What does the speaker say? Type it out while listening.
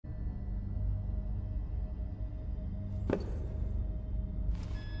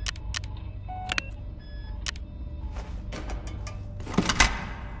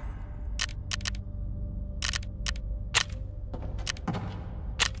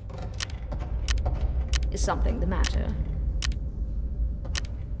Is something the matter?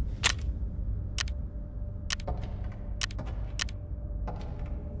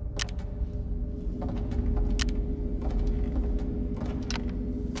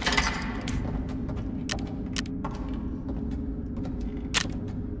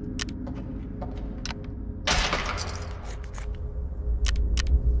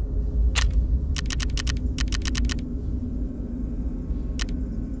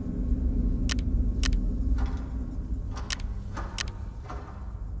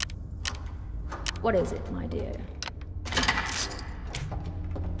 What is it, my dear?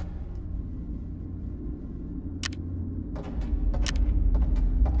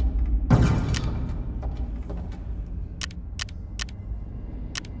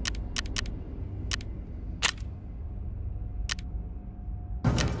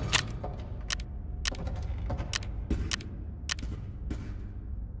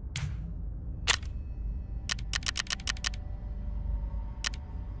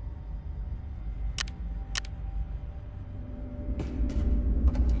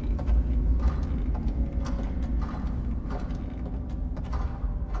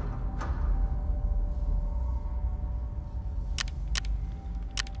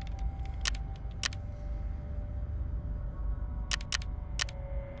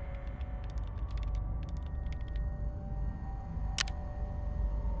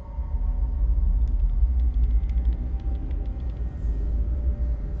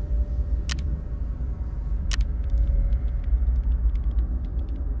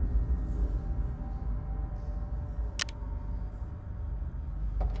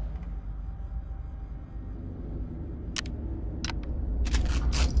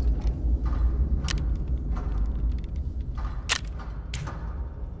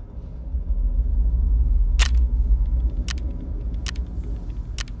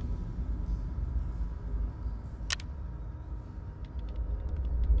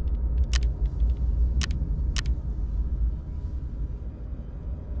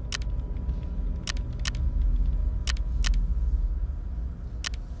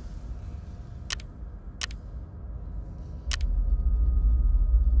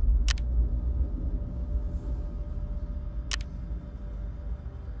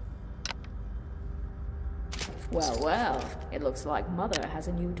 Well, well, it looks like Mother has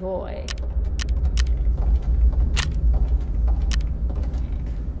a new toy.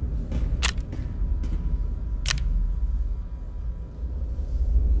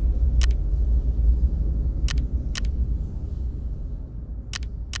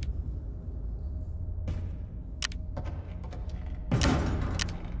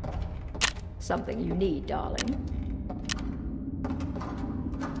 Something you need, darling.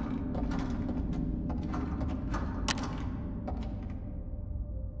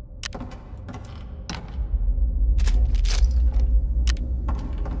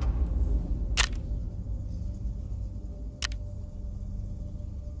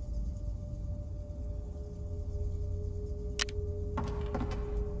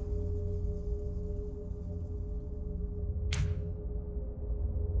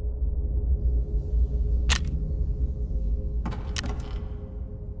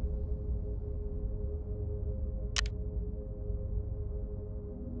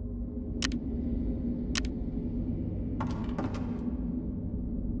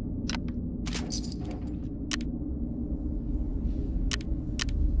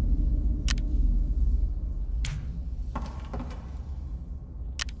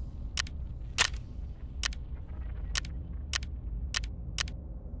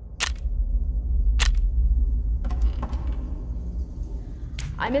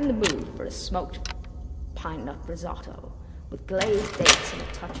 I'm in the mood for a smoked pine nut risotto with glazed dates and a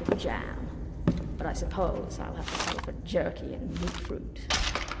touch of jam. But I suppose I'll have to settle for jerky and meat fruit.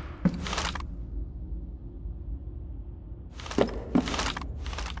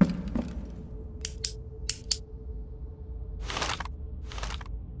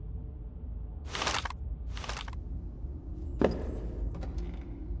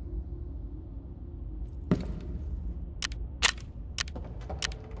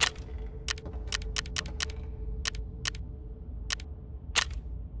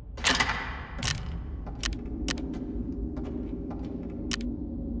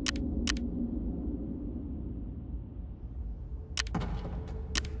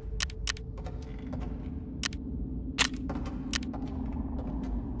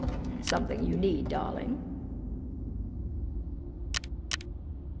 Something you need, darling.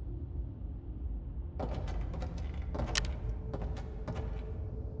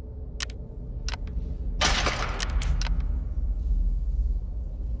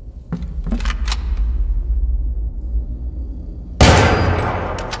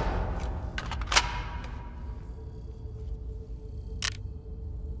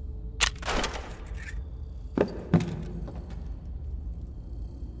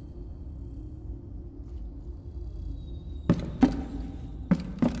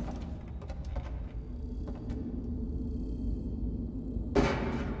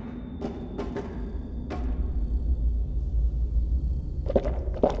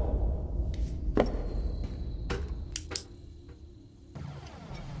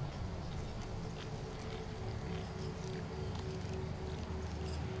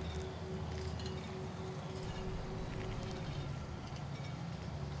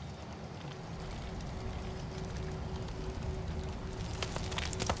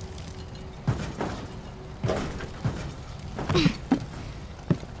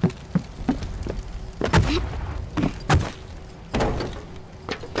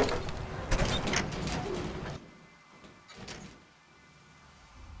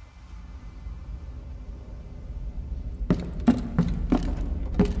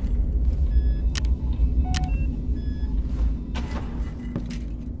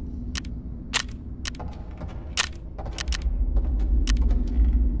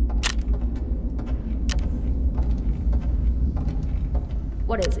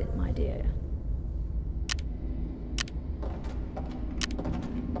 What is it, my dear?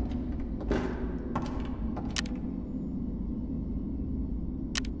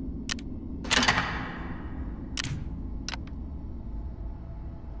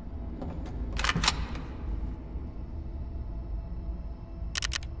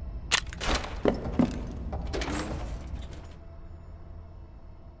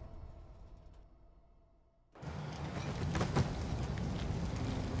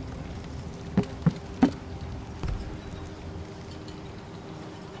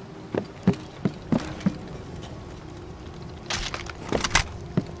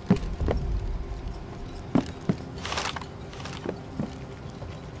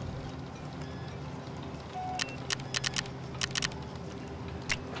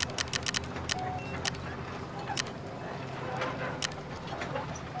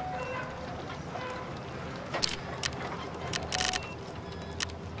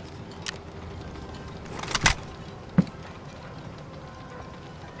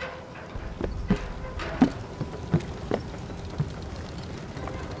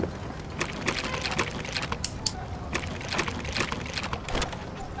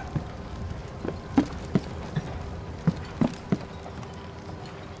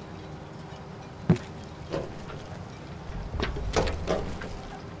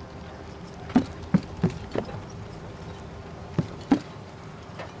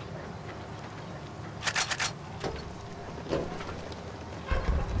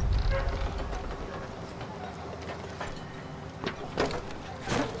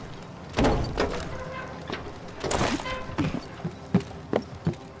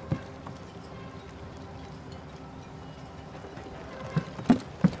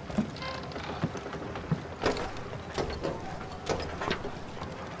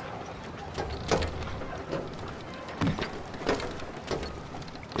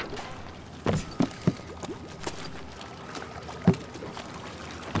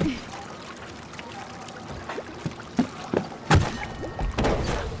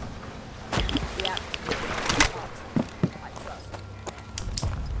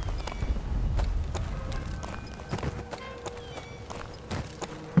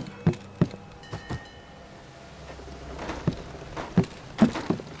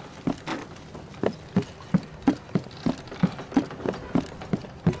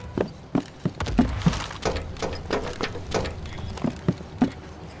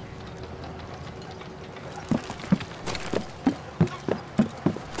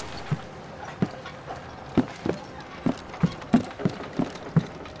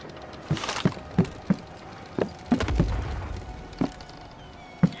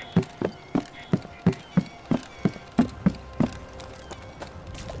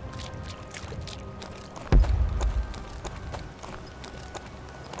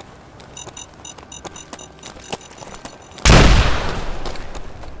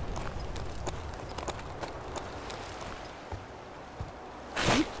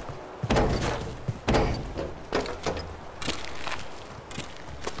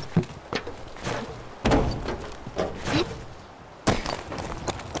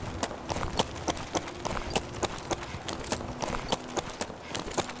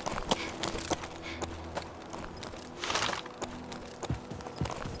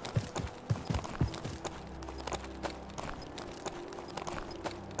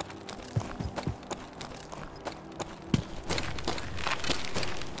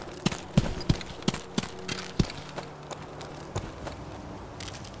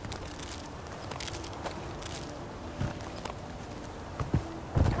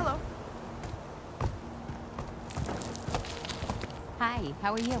 Hi,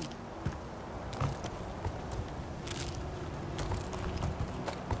 how are you?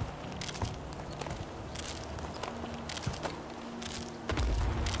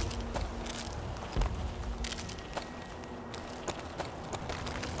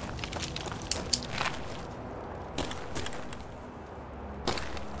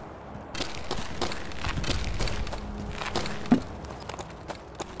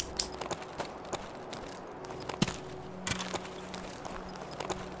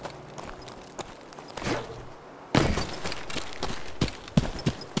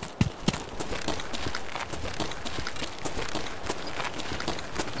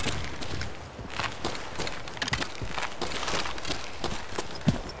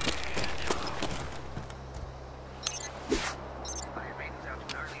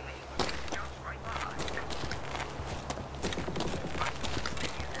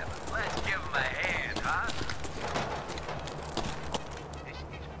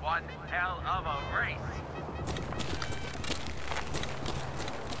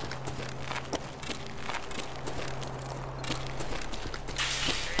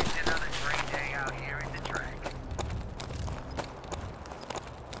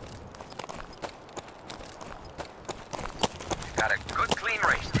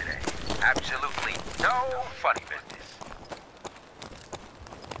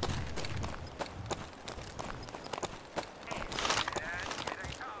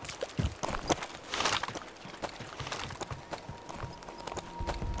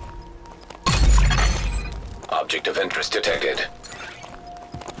 Object of interest detected.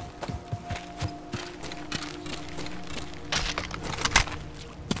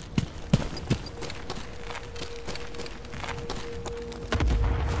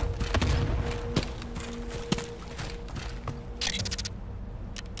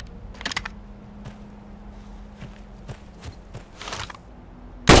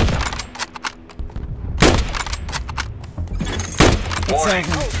 Warning!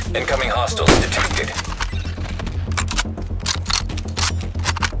 Incoming hostiles detected.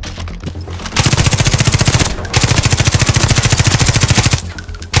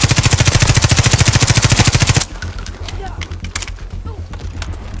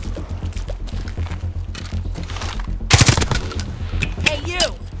 Hey, you!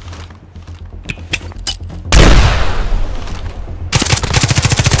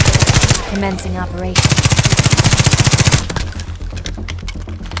 Commencing operation.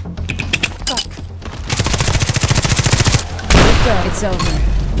 It's over.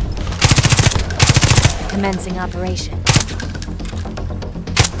 Commencing operation.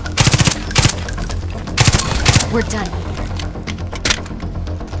 We're done here.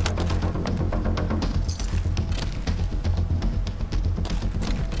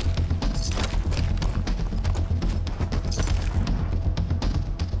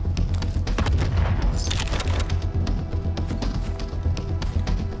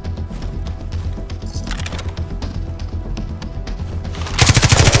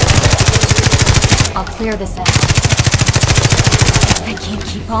 I'll clear this out. I can't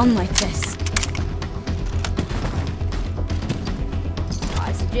keep on like this.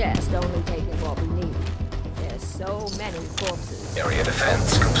 I suggest only taking what we need. There's so many corpses. Area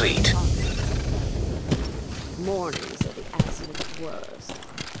defense complete. Mornings are the absolute worst.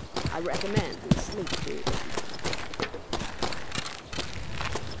 I recommend we sleep through them.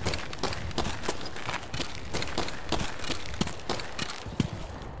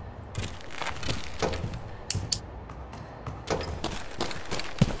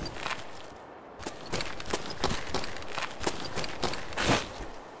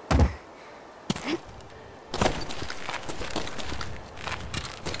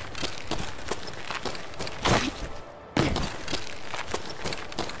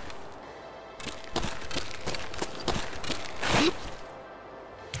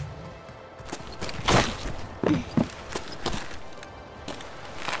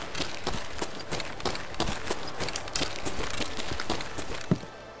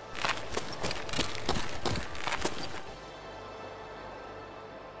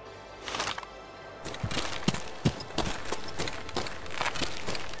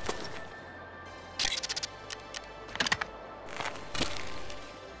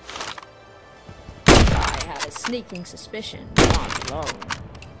 Sneaking suspicion, not alone.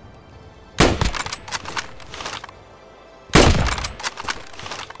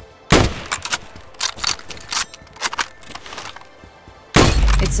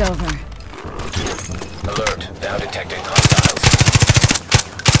 It's over. Alert, now detecting hostiles.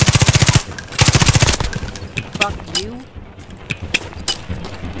 Fuck you.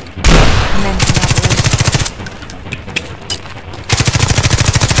 Commencing operation.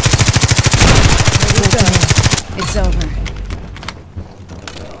 It's over.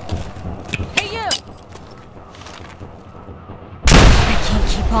 Hey, you! I can't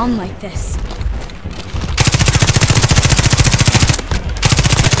keep on like this.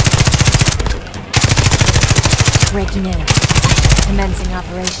 Breaking in. Commencing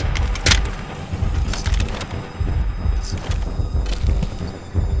operation.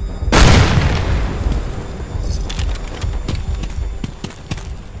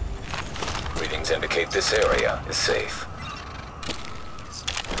 Readings indicate this area is safe.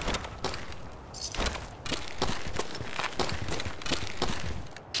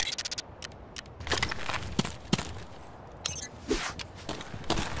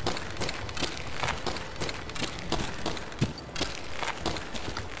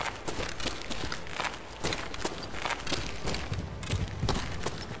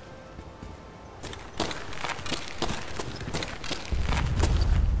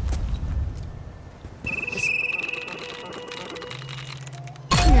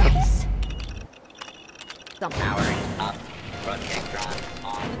 Powering up. Projectron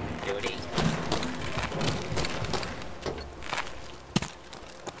on duty.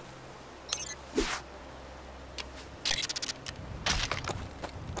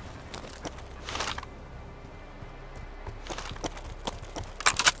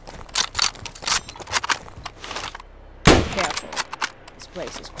 Careful. This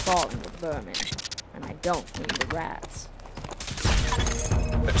place is crawling with vermin. And I don't mean the rats.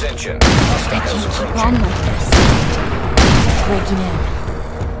 Attention. I Hostiles can't keep approaching. on like this. Breaking in.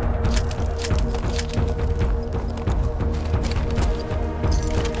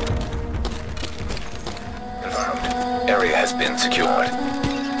 Confirmed. Area has been secured.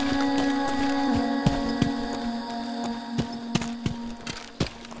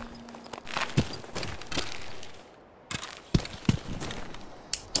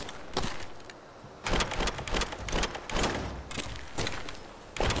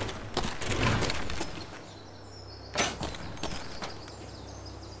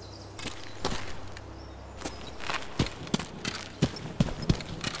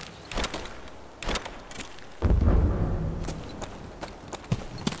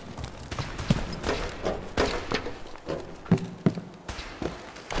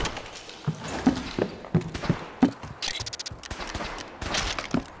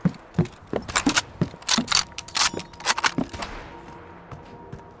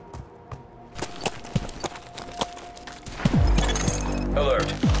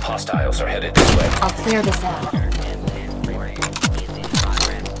 Alert. Hostiles are headed this way. I'll clear this out.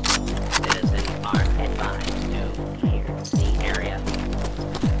 Citizens are advised to clear the area.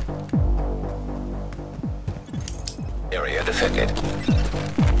 Area defended.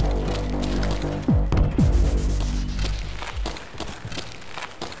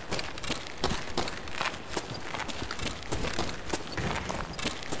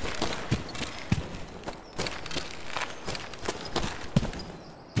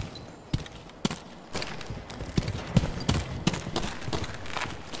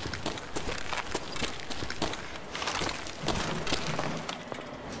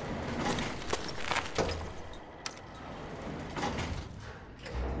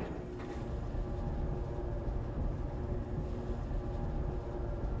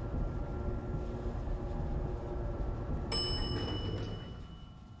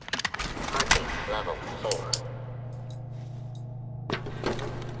 Marking level 4.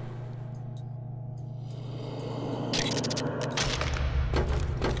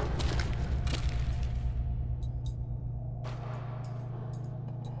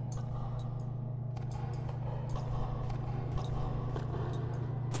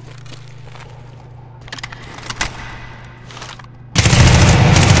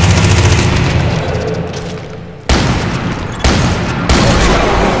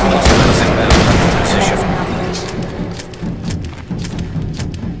 Hostiles inbound. Position. That's an operation.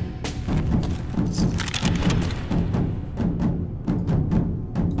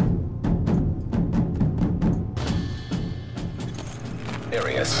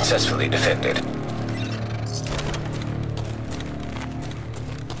 Area successfully defended.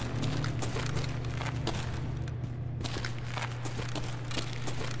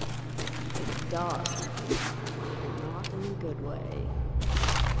 Dark. Not in a good way.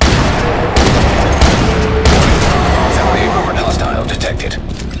 Heavily armored hostile detected.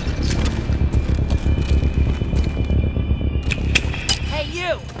 Hey,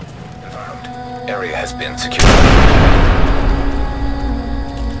 you! Confirmed. Area has been secured.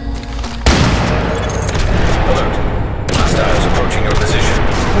 Alert. Hostiles approaching your position.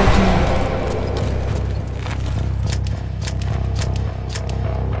 Breaking in.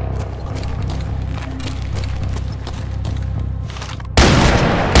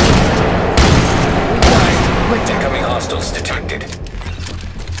 We're down. Incoming hostiles detected.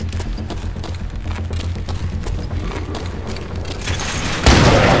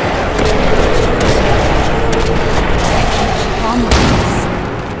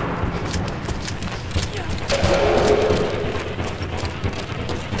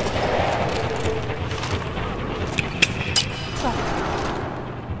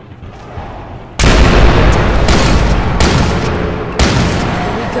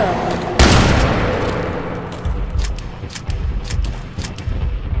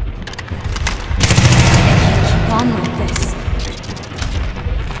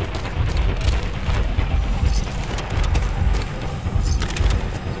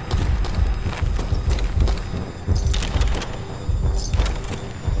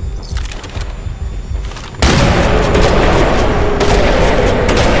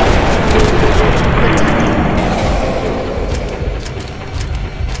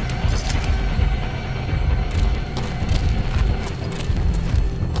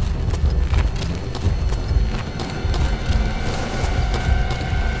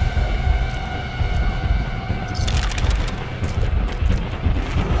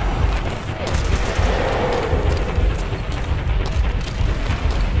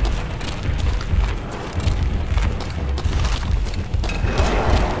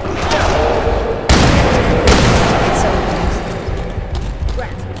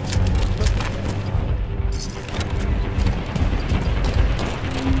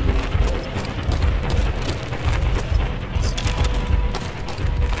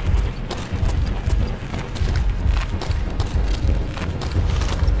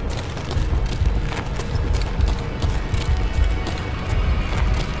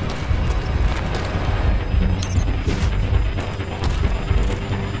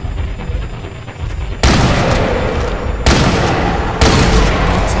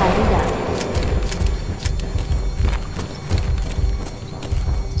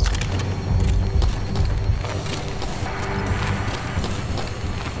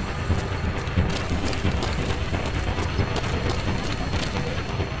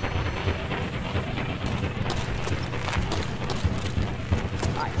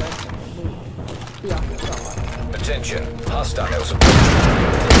 Attention, hostiles approaching.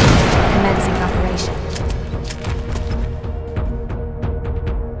 Commencing operation.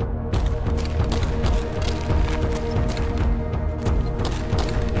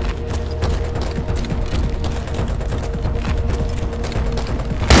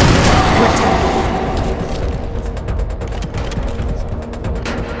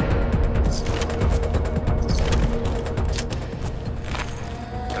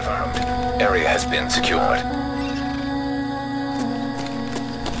 Confirmed. Area has been secured.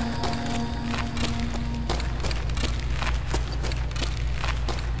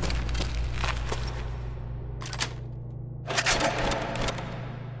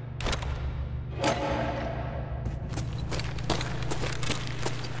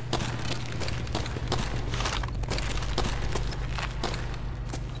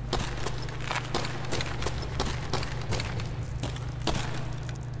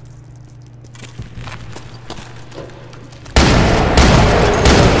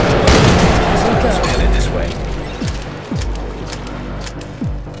 Headed this way.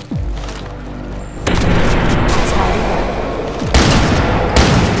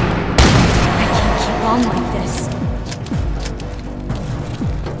 I can't keep on like this.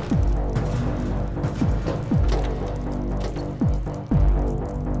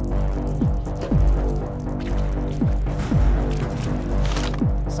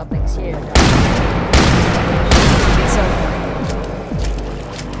 Something's here, Doc. It's over.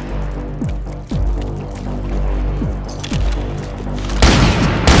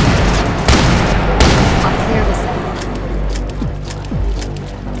 I'll clear this out.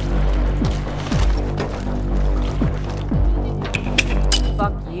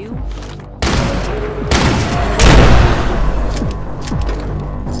 Fuck you.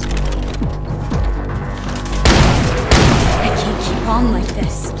 I can't keep on like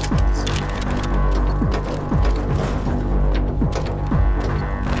this.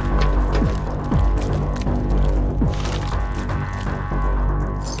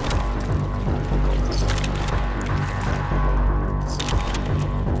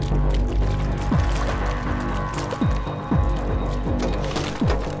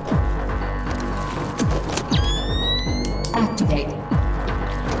 Activate.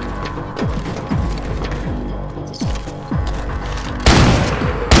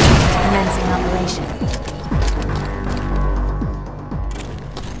 Commencing operation.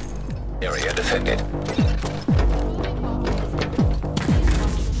 Area defended.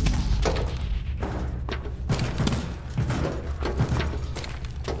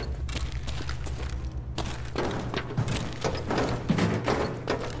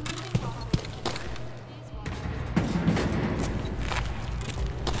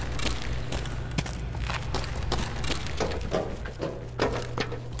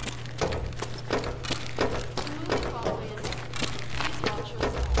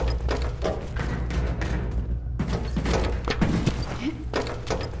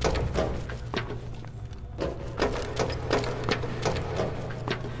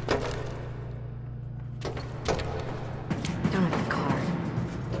 Don't have a card.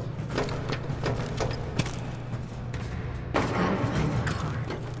 Gotta find the card.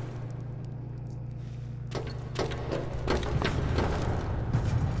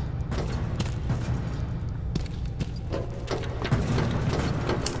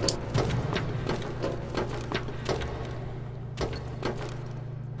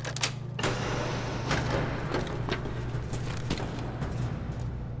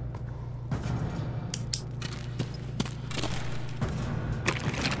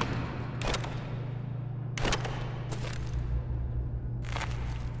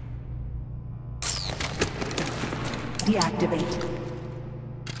 Deactivate.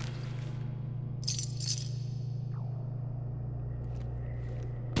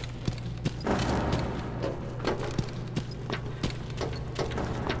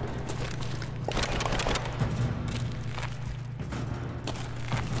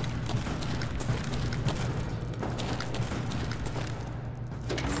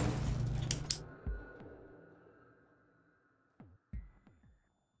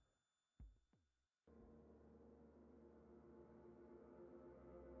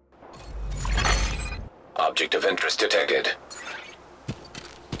 Object of interest detected.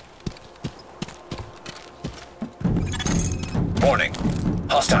 Warning.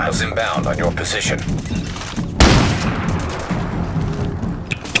 Hostiles inbound on your position.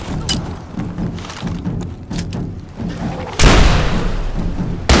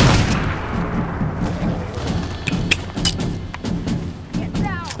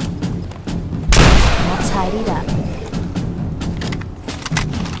 All tidied up.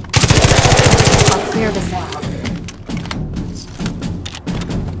 I'll clear this out.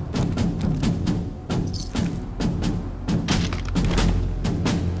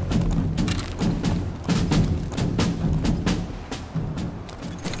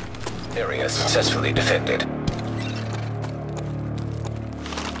 Area successfully defended.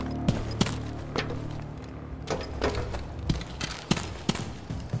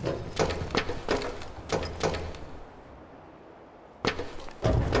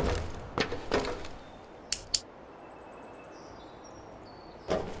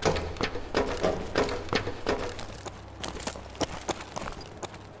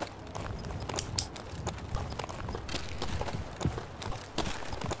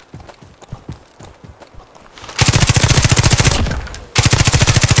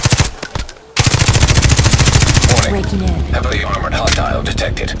 Breaking in. Heavily armored hostile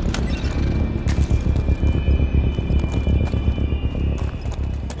detected.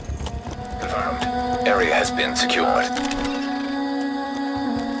 Confirmed. Area has been secured.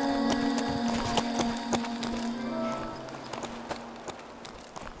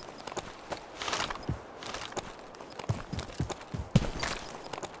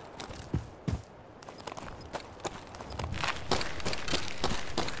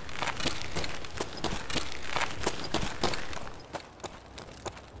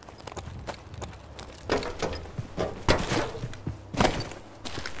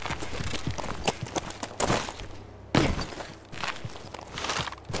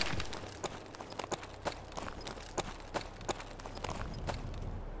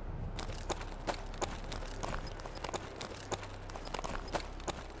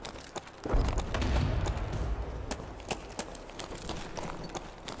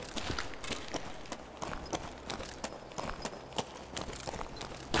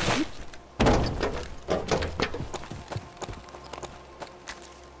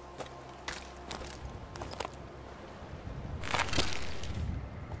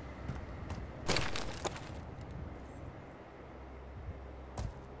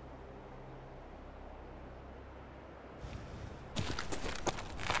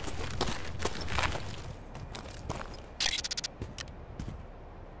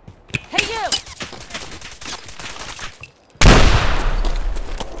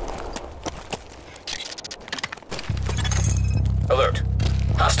 Alert.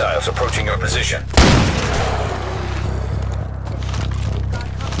 Hostiles approaching your position.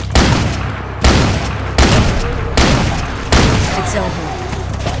 It's over.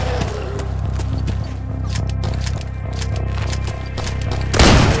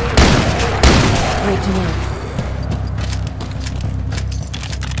 Breaking in.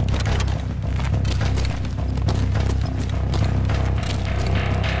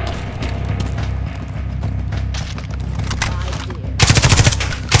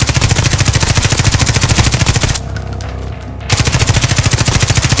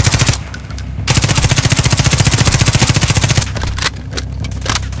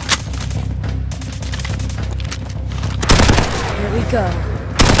 Go.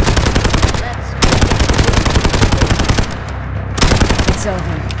 It's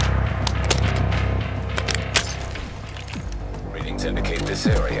over. Readings indicate this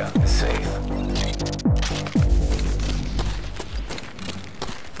area is safe.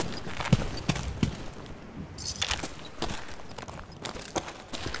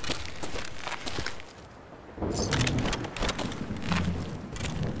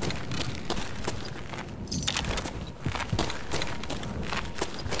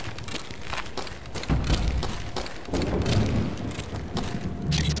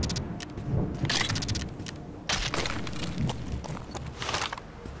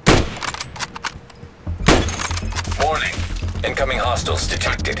 Warning. Incoming hostiles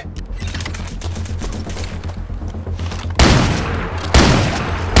detected.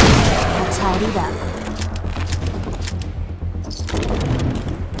 I'll tidy it up.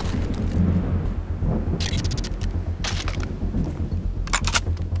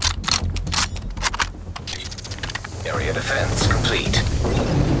 Area defense complete.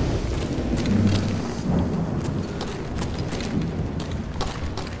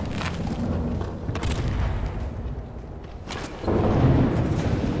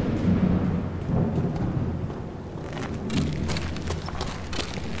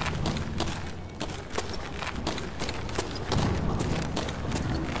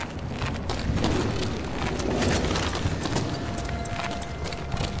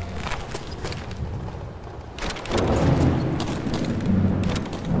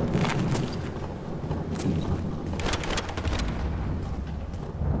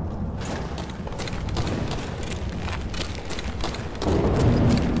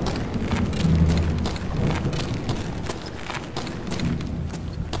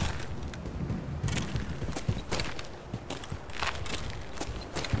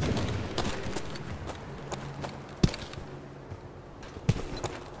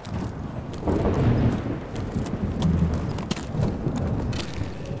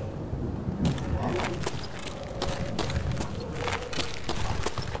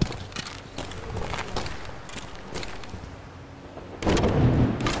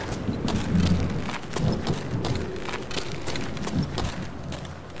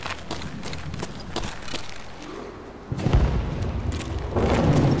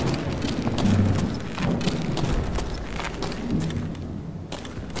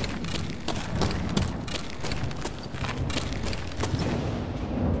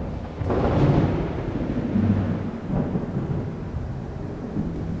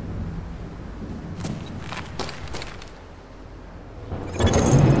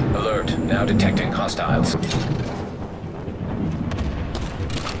 now detecting hostiles.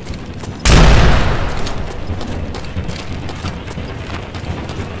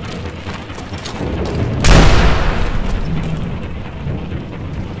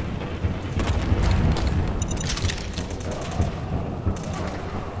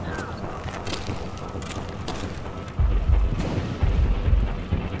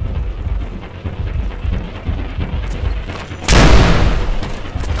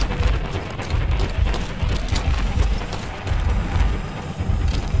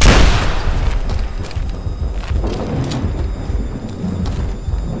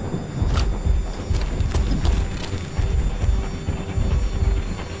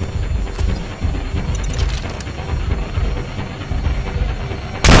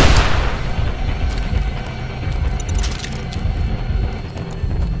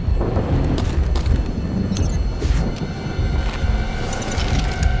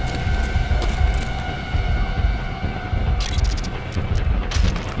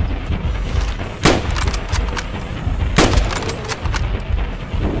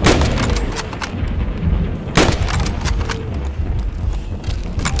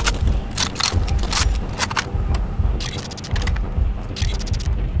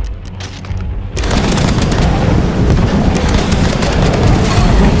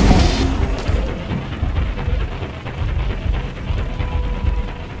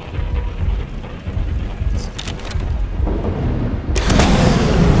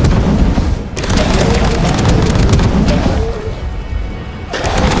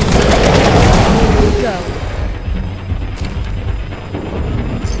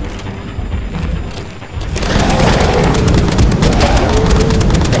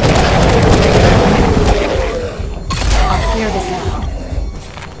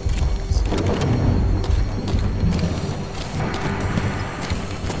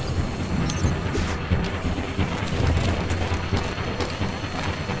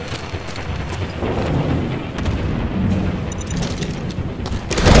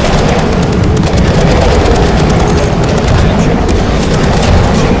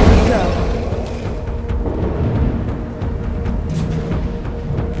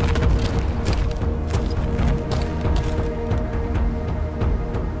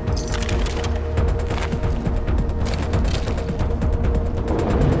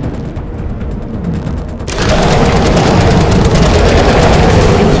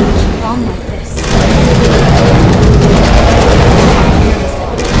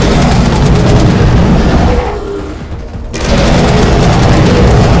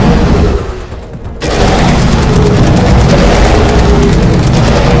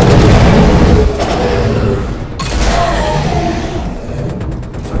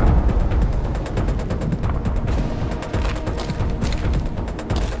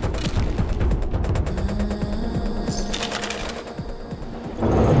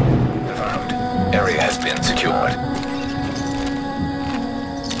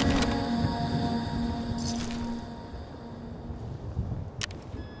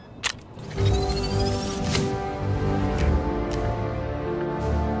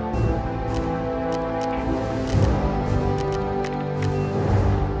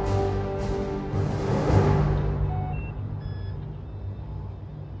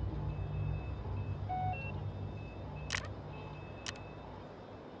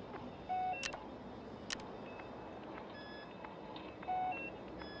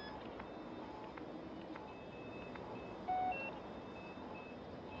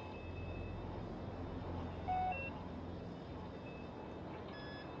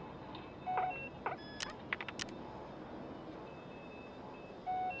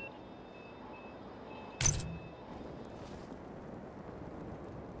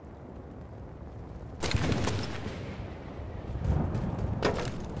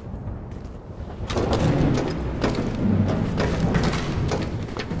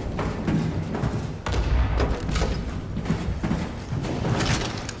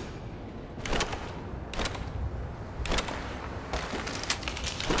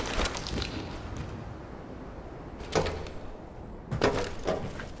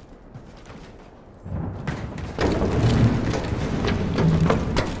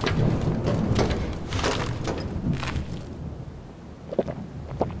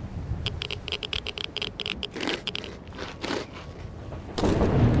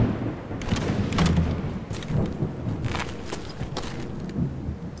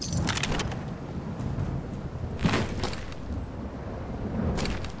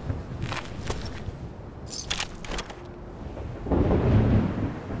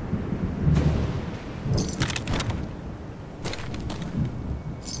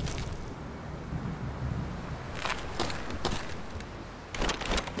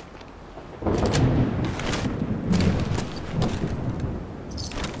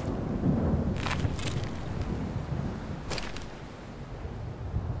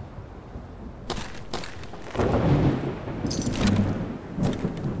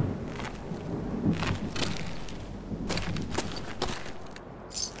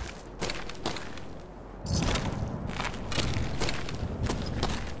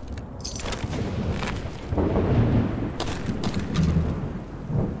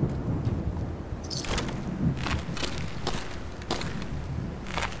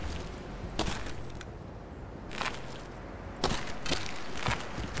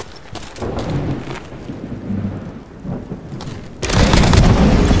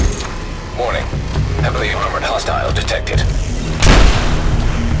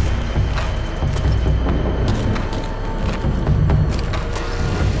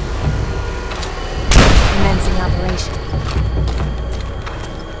 situation.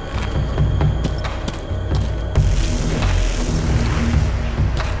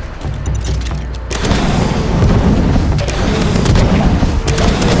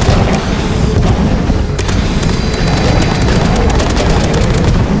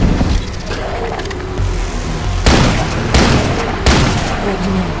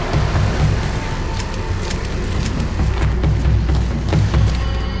 Breaking in.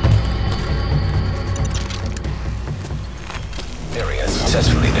 Area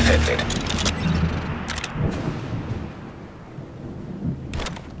successfully defended.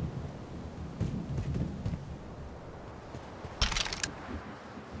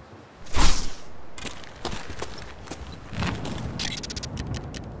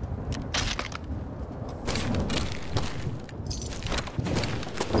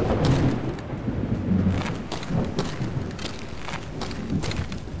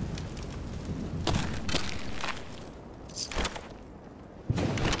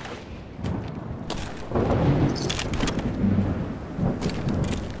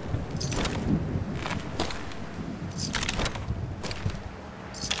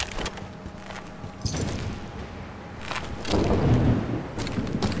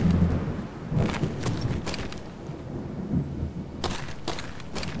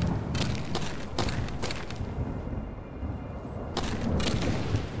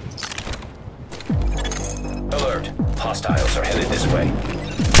 Alert! Hostiles are headed this way.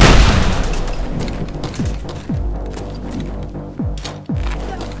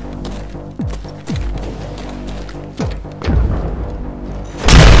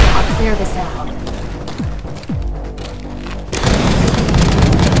 I'll clear this out.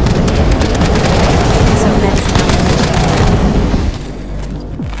 So messy.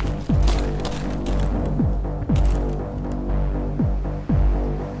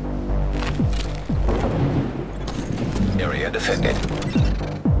 Area defended.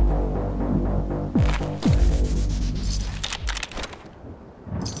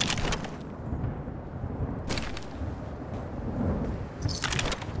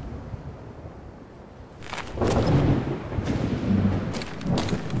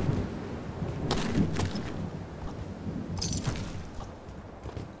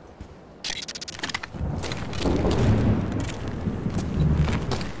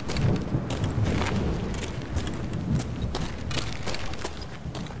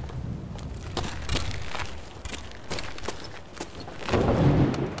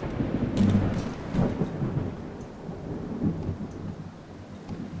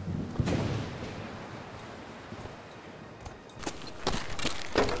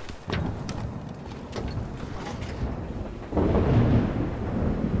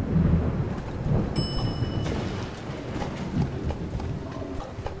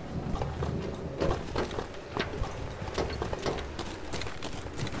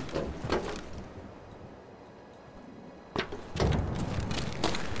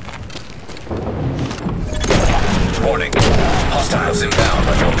 Warning. Hostiles inbound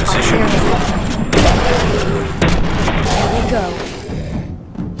on your position. Here we go.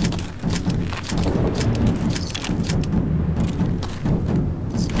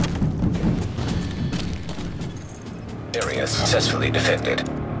 Area successfully defended.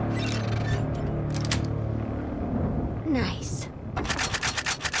 Nice.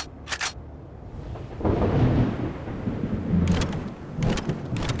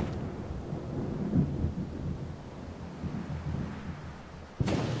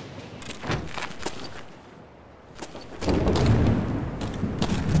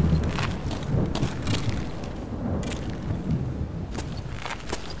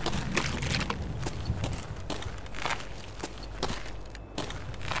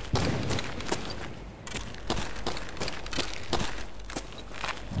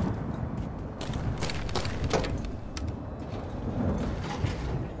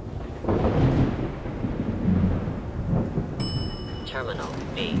 Terminal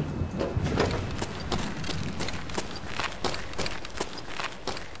B.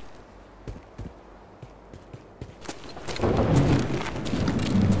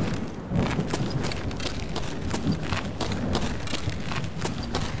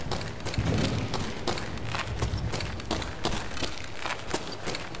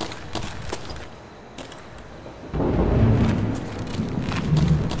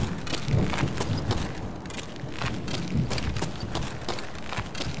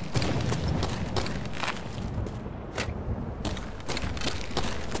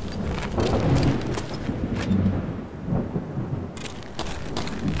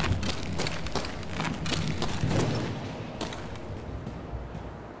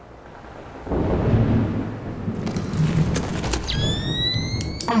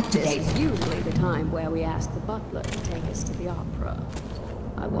 This is usually the time where we ask the butler to take us to the opera.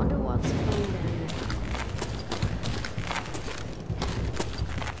 I wonder what's going on now.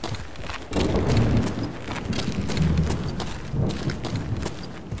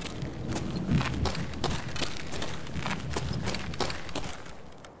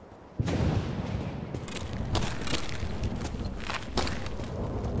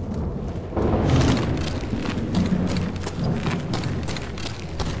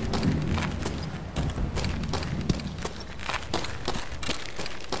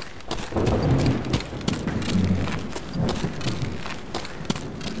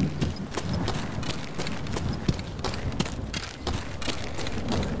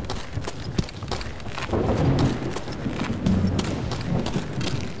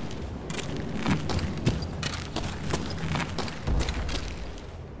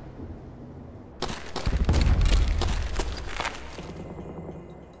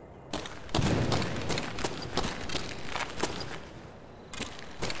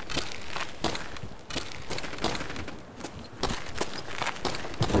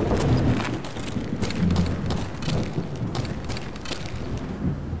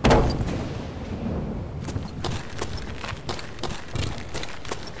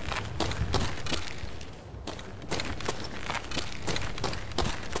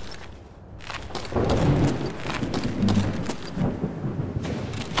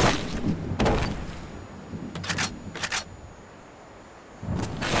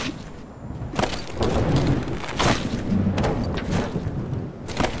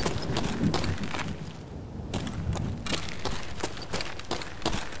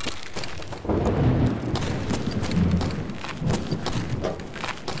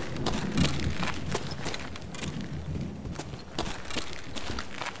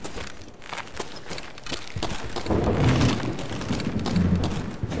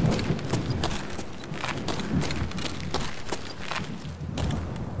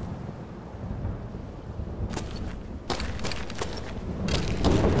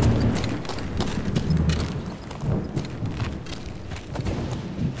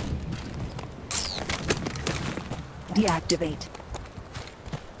 Deactivate.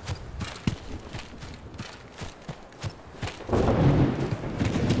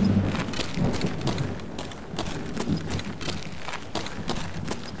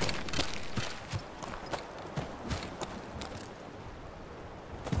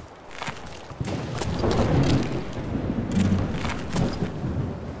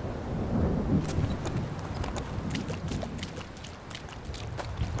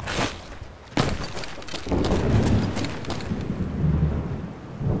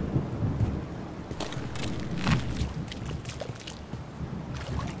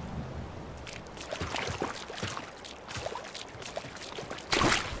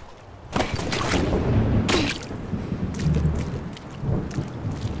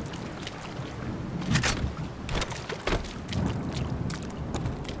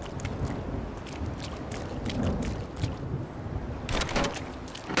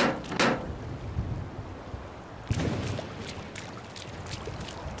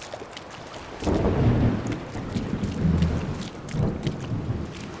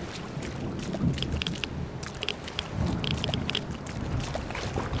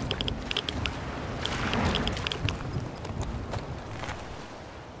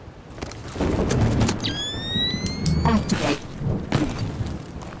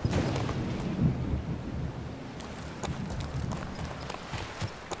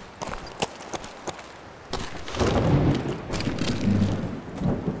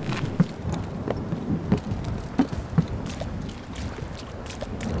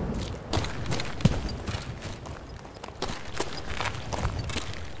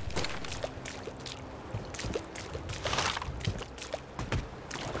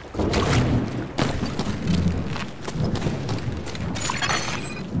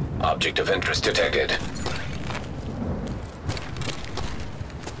 Object of interest detected.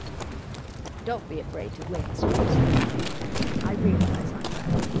 Don't be afraid to win, Susan. I realize I'm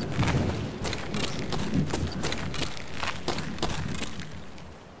bad.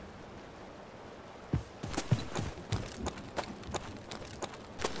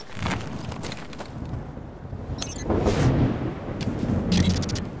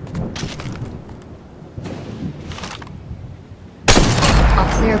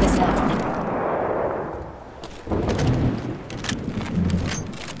 I'll clear this out.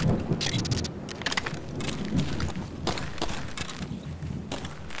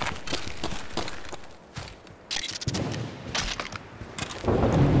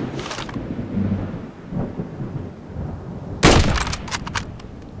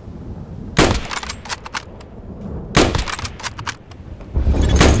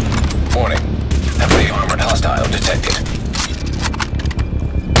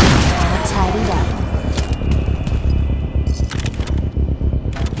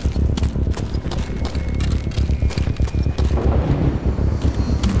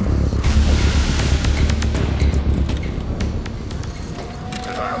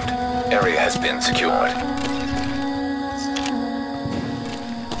 confirmed. Area has been secured.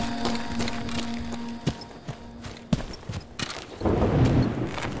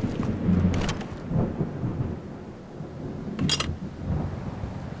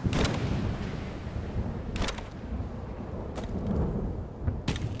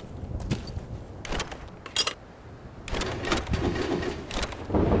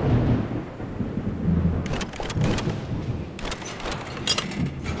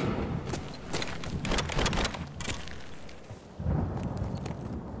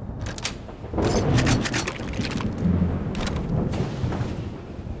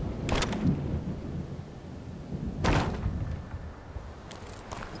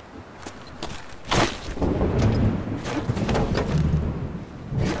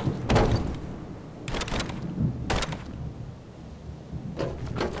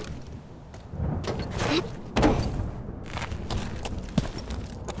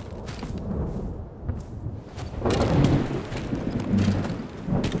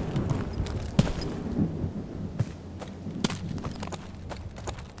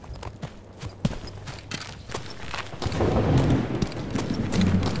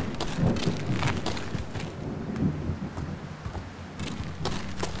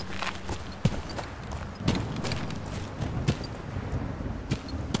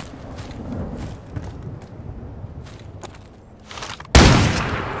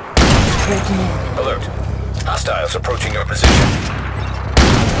 Breaking in. Alert. Hostiles approaching your position.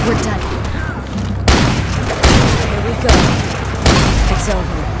 We're done. Here we go. It's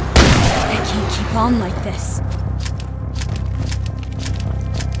over. I can't keep on like this.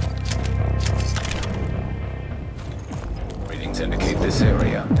 Readings indicate this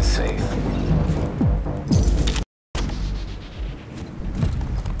area is safe.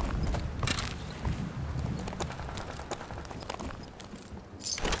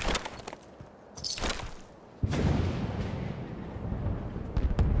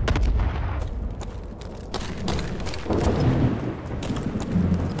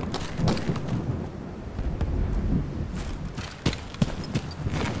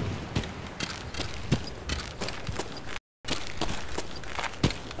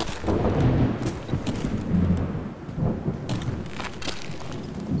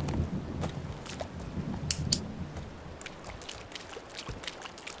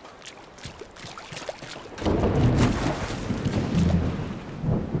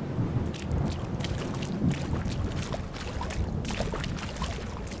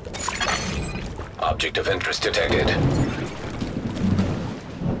 Object of interest detected.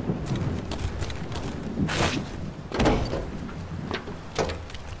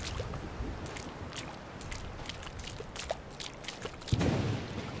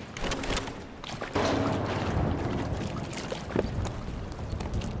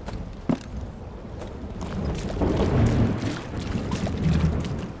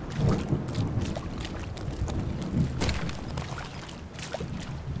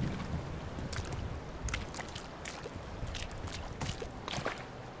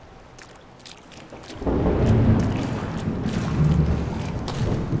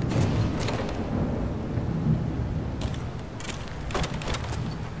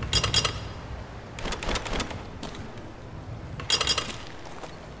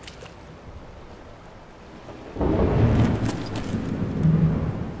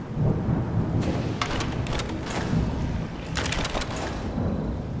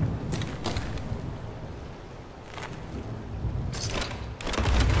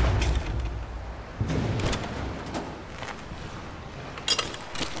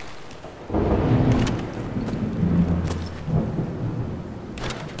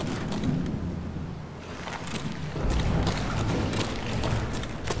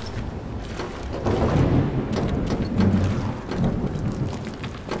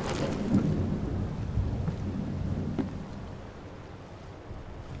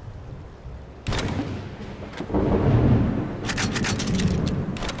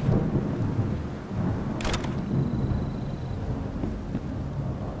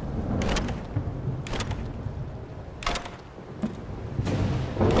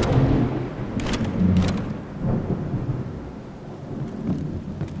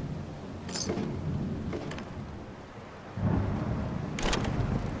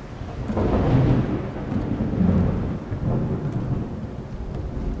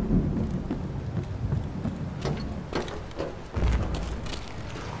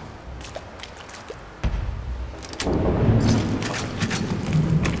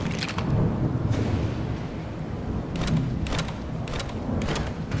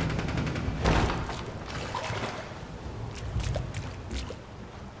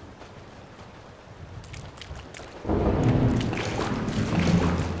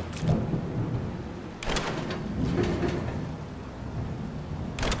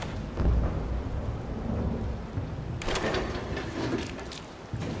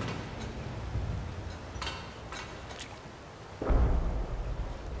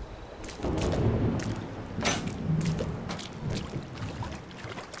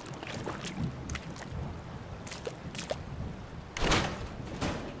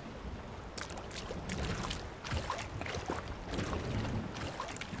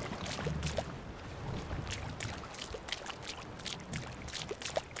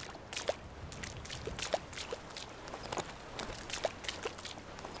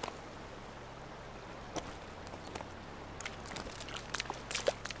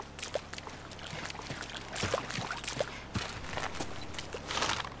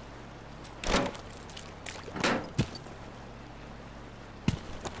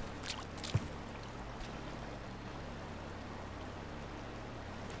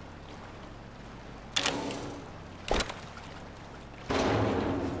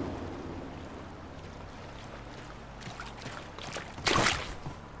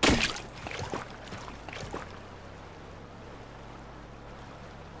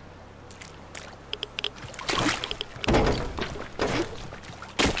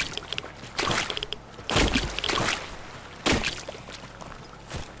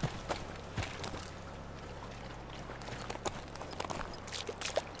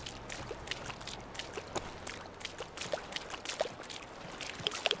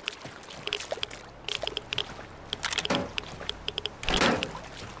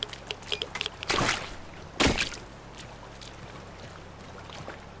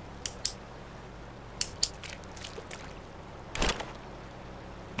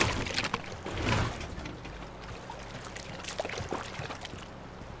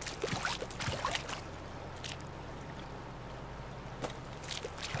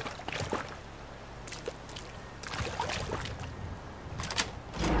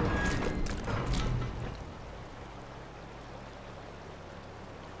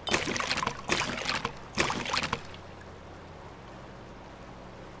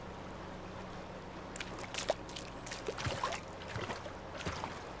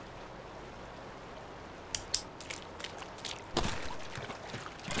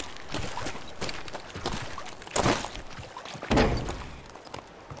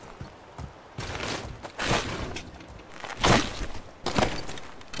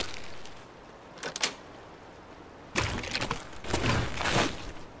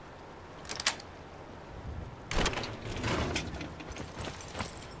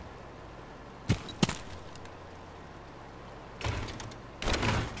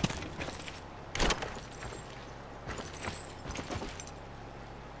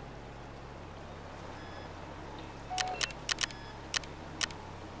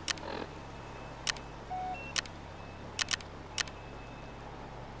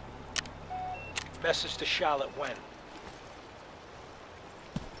 Message to Charlotte Wen.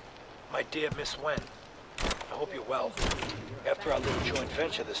 My dear Miss Wen, I hope you're well. After our little joint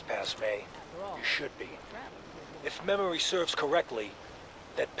venture this past May, you should be. If memory serves correctly,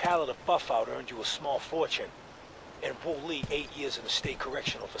 that pallet of buff out earned you a small fortune, and Wu Li 8 years in a state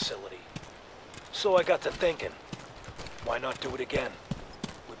correctional facility. So I got to thinking, why not do it again?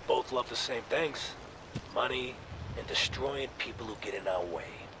 We both love the same things, money and destroying people who get in our way.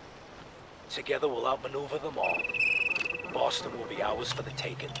 Together we'll outmaneuver them all. Boston will be ours for the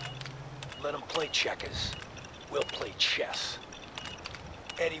taking. Let them play checkers. We'll play chess.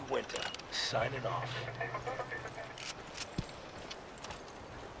 Eddie Winter, signing off.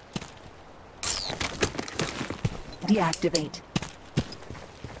 Deactivate.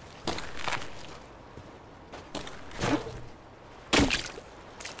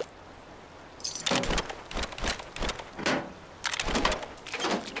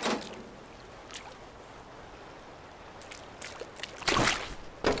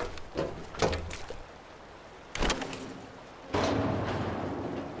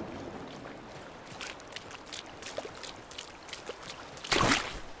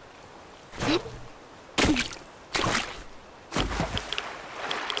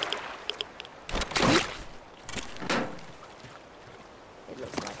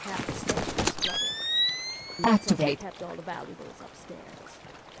 Activate. Kept all the valuables upstairs.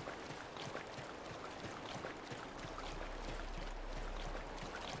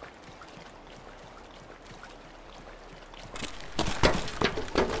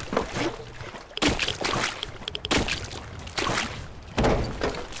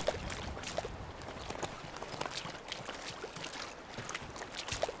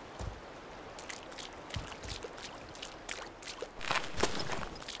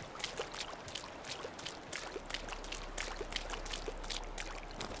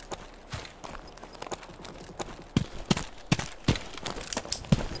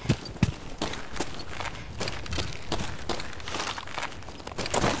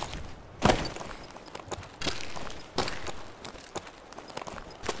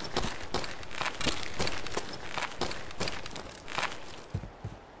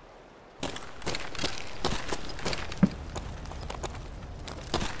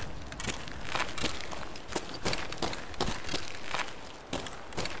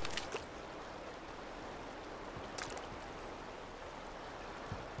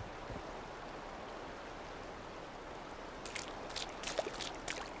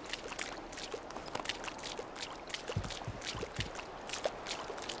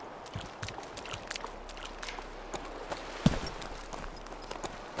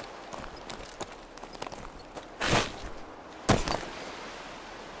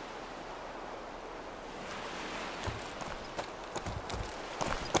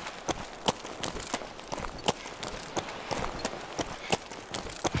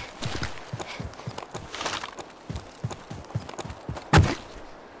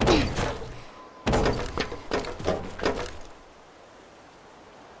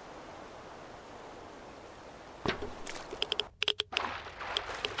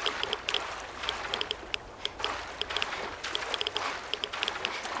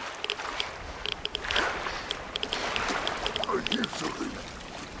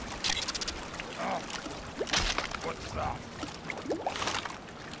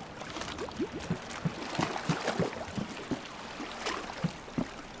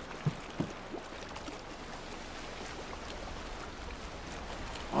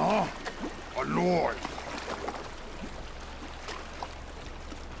 Lord.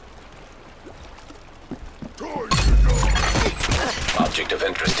 Object of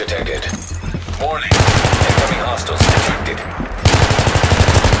interest detected. Warning. Incoming hostiles detected.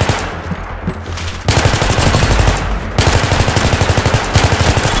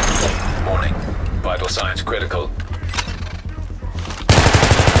 Warning. Vital signs critical.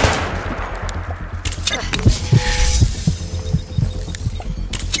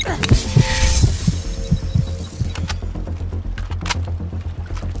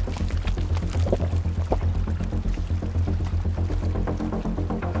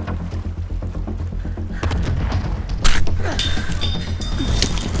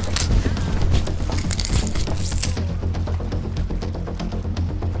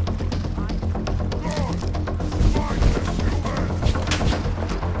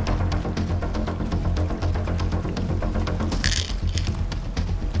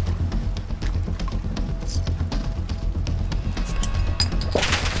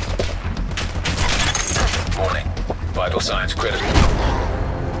 Vital signs critical.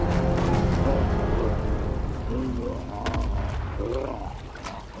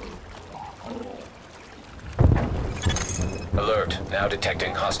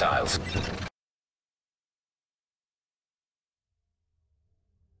 detecting hostiles.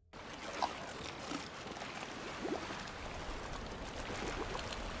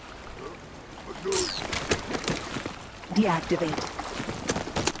 Deactivate.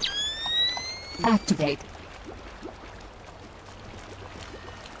 Activate.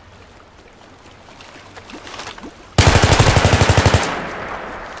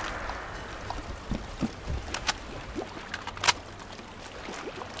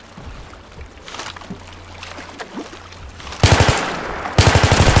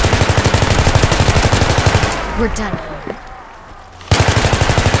 We're done here.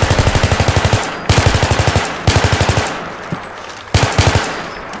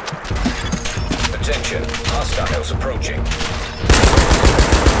 Attention, hostiles approaching.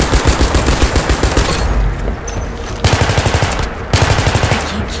 I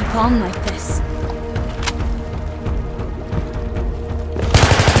can't keep on like this.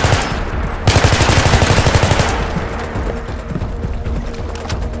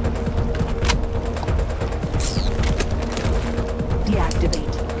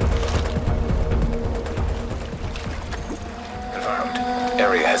 Deactivate. Confirmed.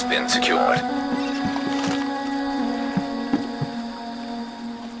 Area has been secured.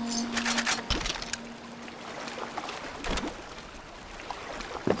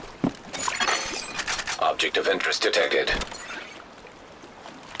 Object of interest detected.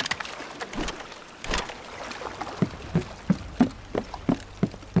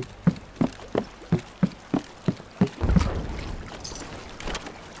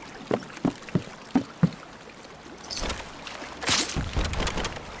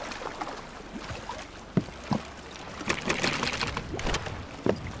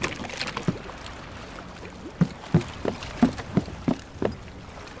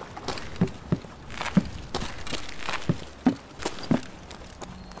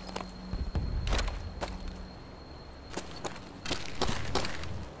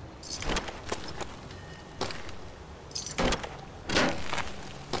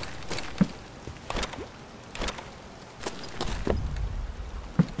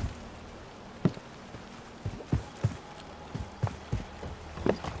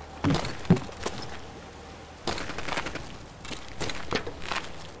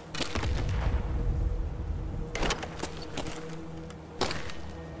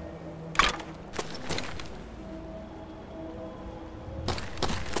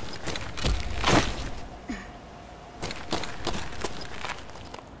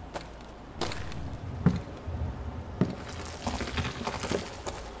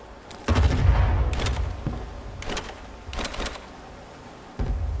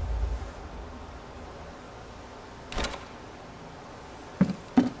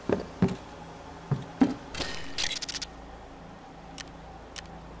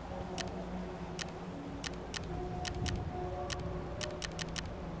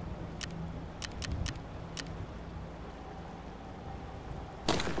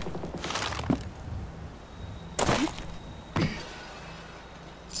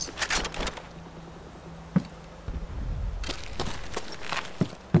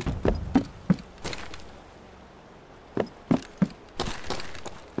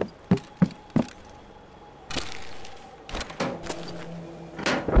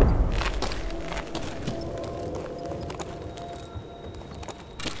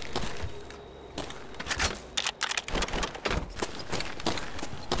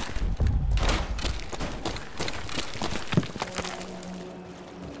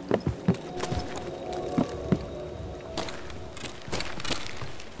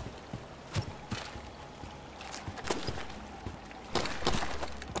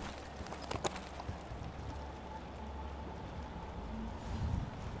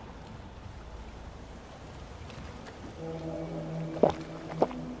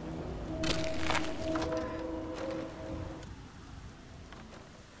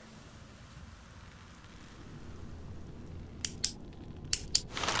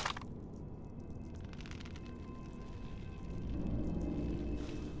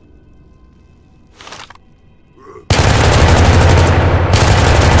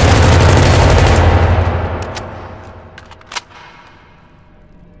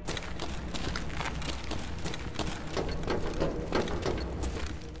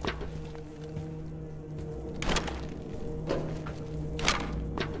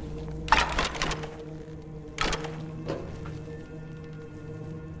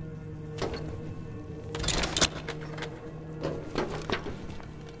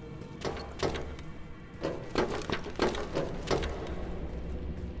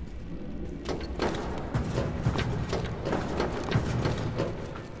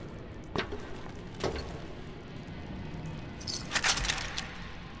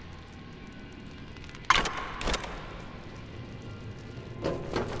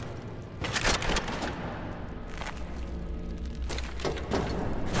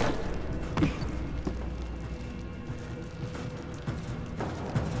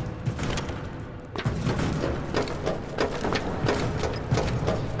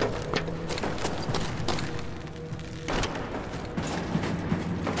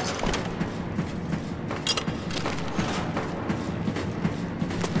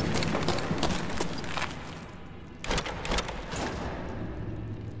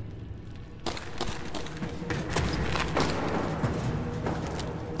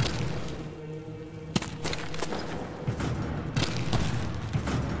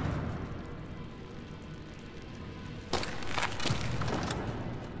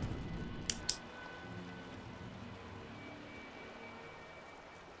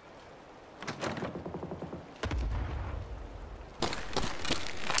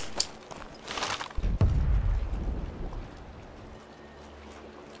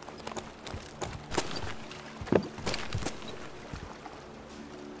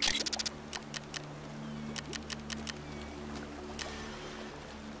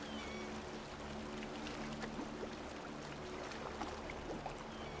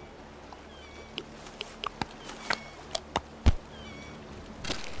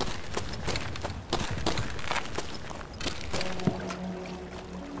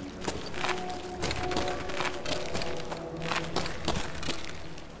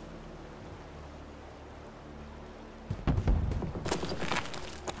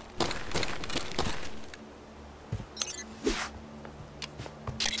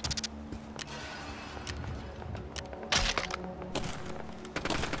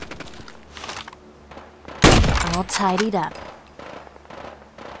 tidied up.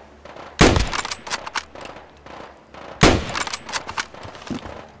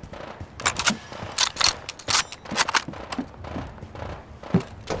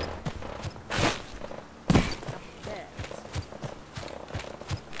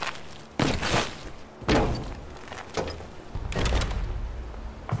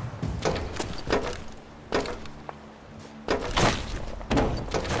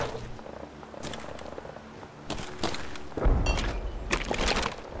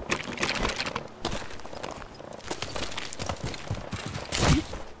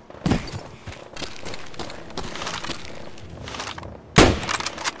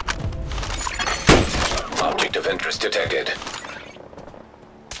 Object of interest detected.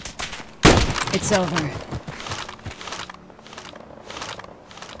 It's over.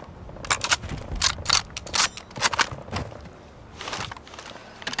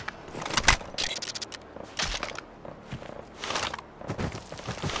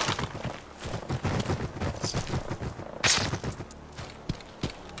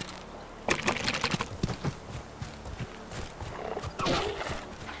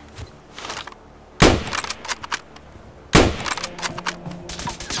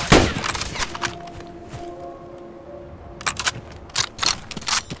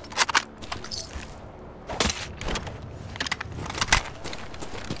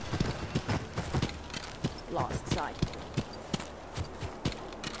 Lost sight.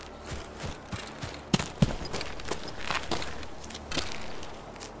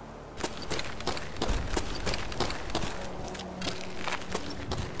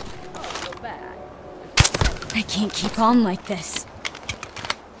 Oh, you're back. I can't keep on like this.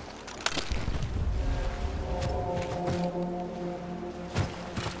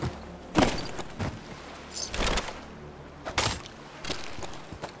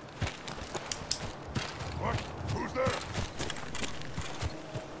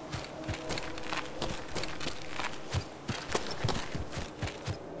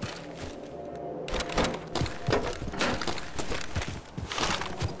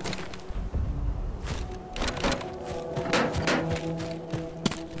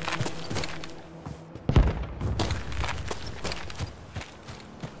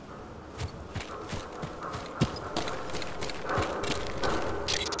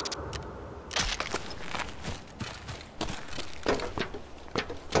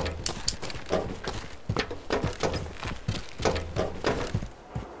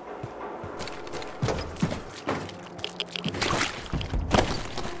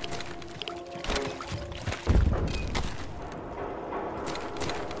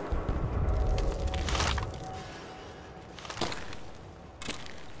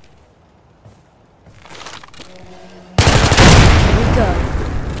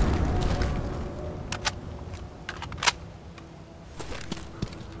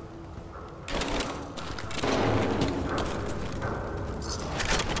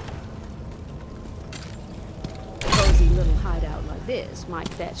 Little hideout like this might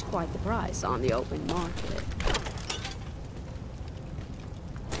fetch quite the price on the open market.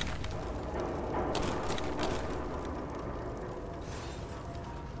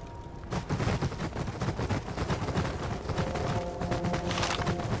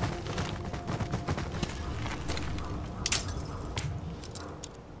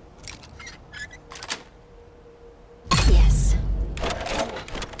 Yes.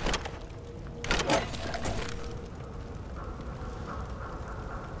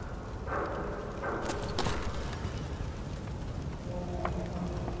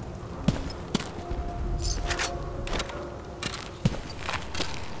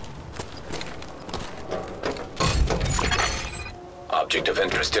 Object of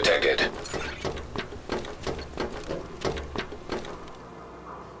interest detected.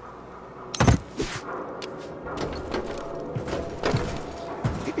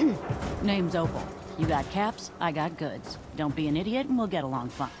 Name's Opal. You got caps, I got goods. Don't be an idiot and we'll get along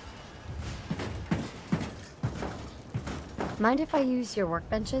fine. Mind if I use your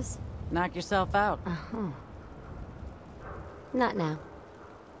workbenches? Knock yourself out. Not now.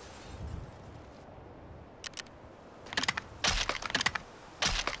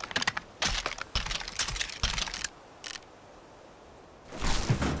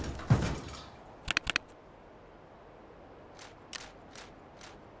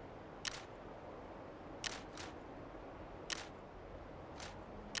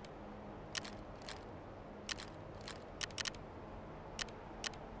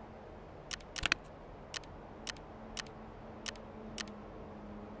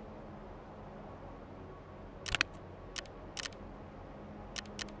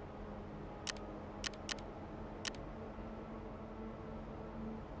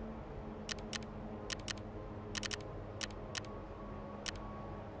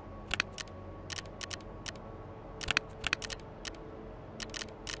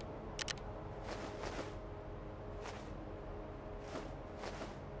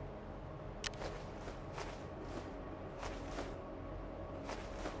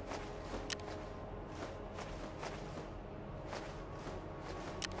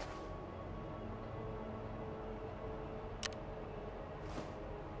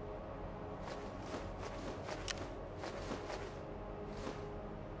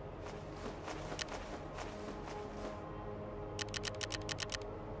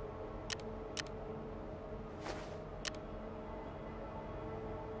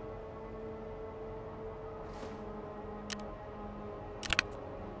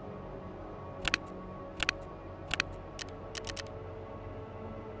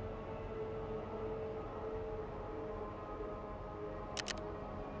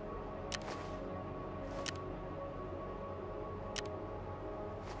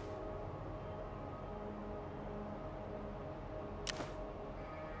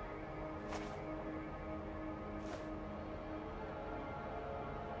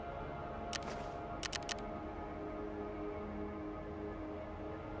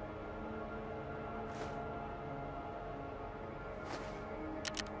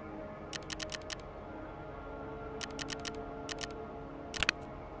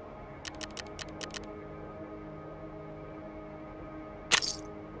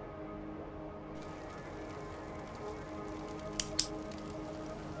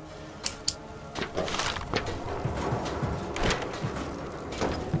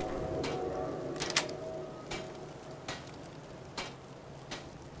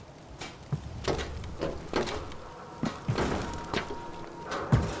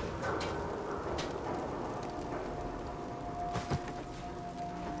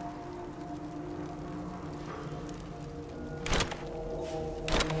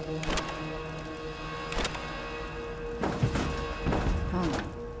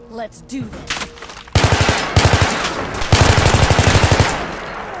 Let's do this.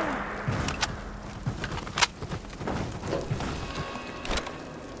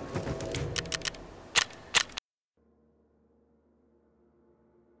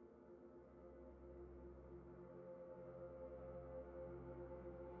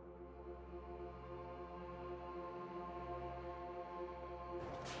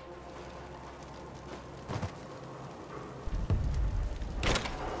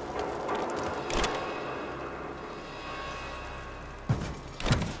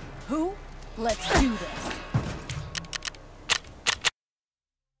 Who? Let's do this.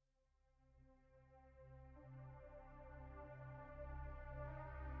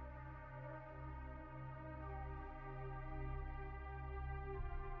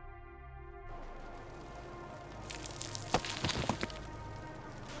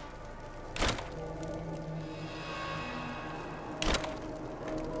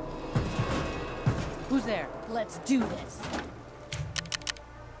 Who's there? Let's do this.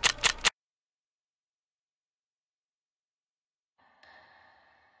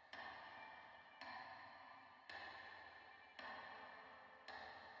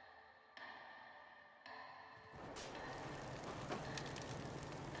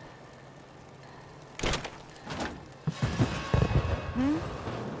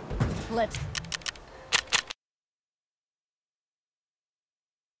 Let's...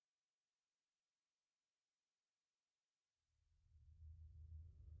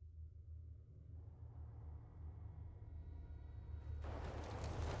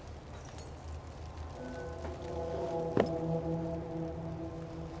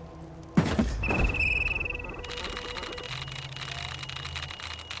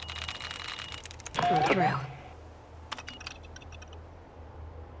 Through.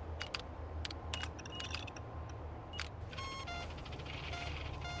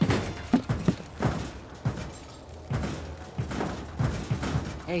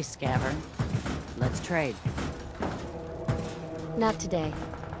 Hey, Scaver. Let's trade. Not today.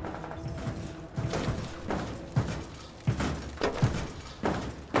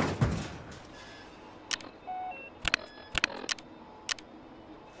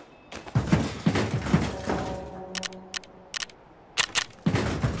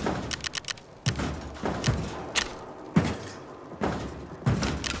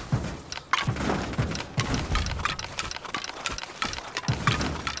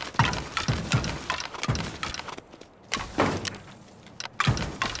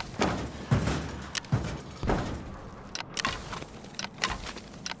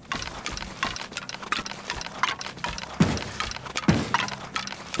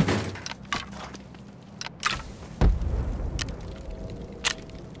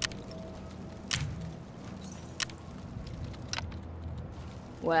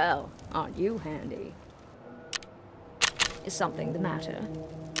 Well, aren't you handy? Is something the matter?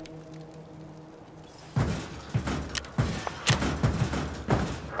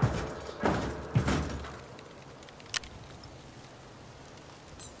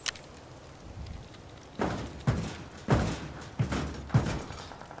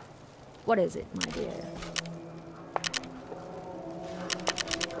 What is it, my dear?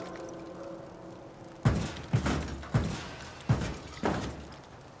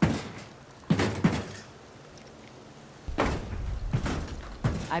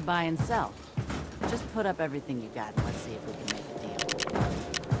 I buy and sell. Just put up everything you got and let's see if we can make a deal.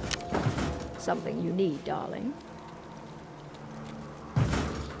 Something you need, darling.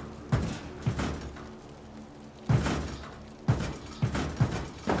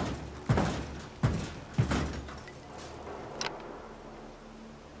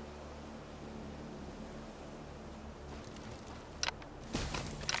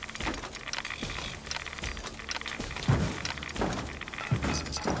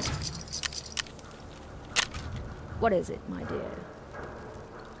 What is it, my dear?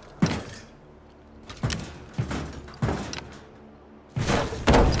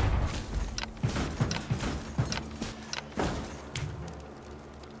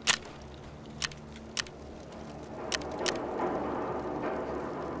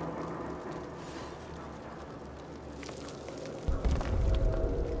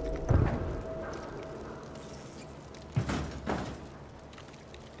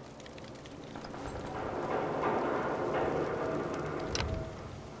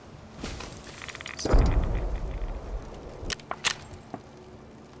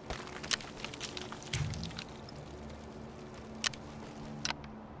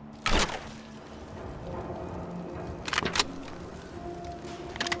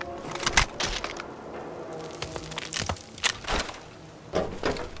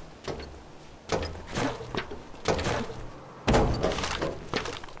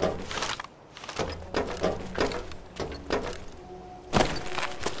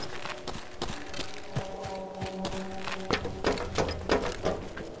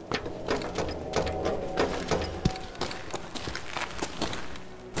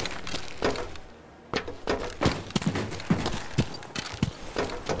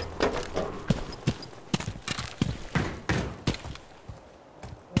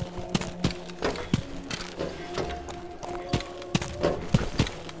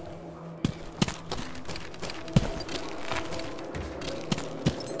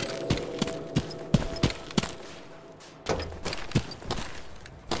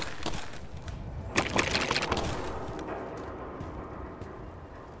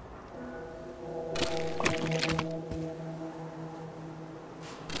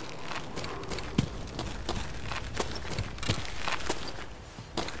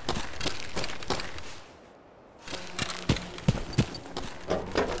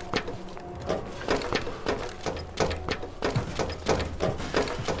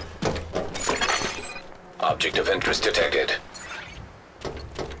 Object of interest detected.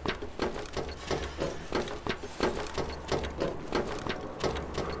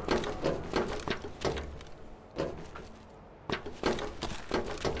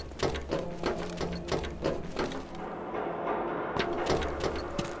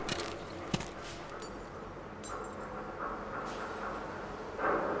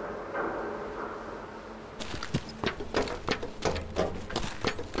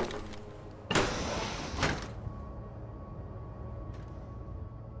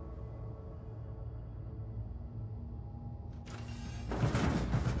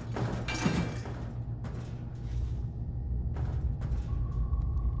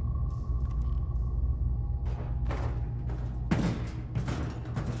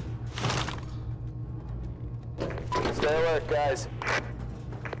 Stay alert, guys.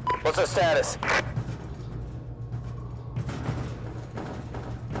 What's the status?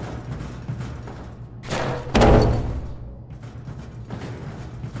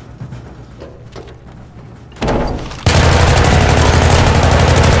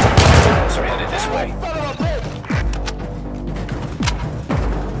 Are headed this way.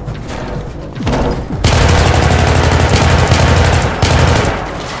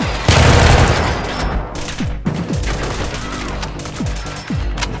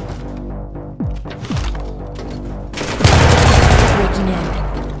 Breaking in.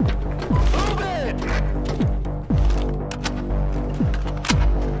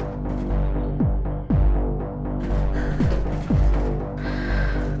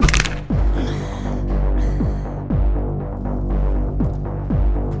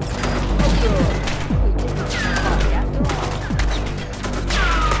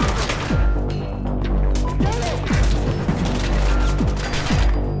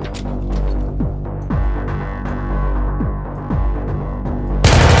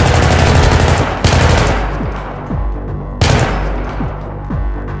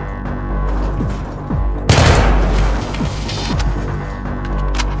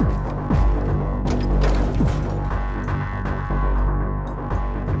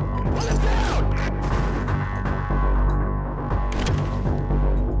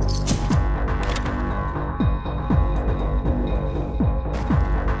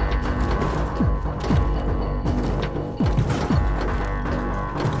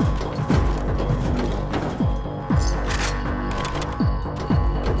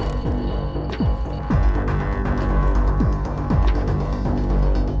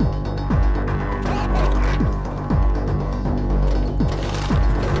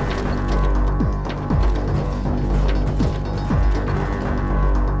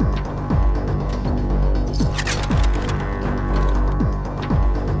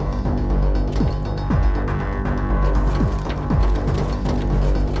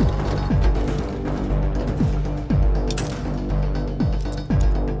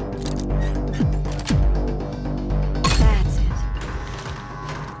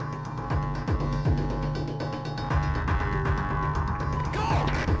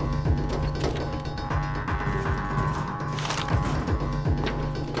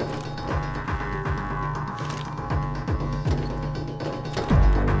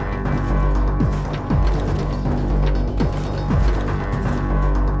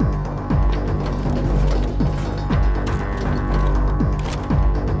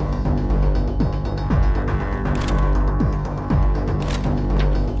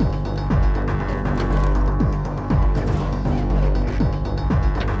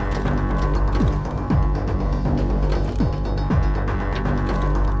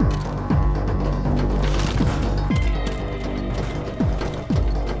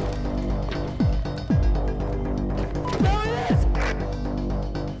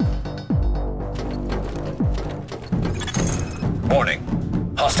 Warning.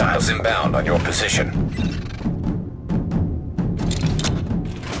 Hostiles inbound on your position.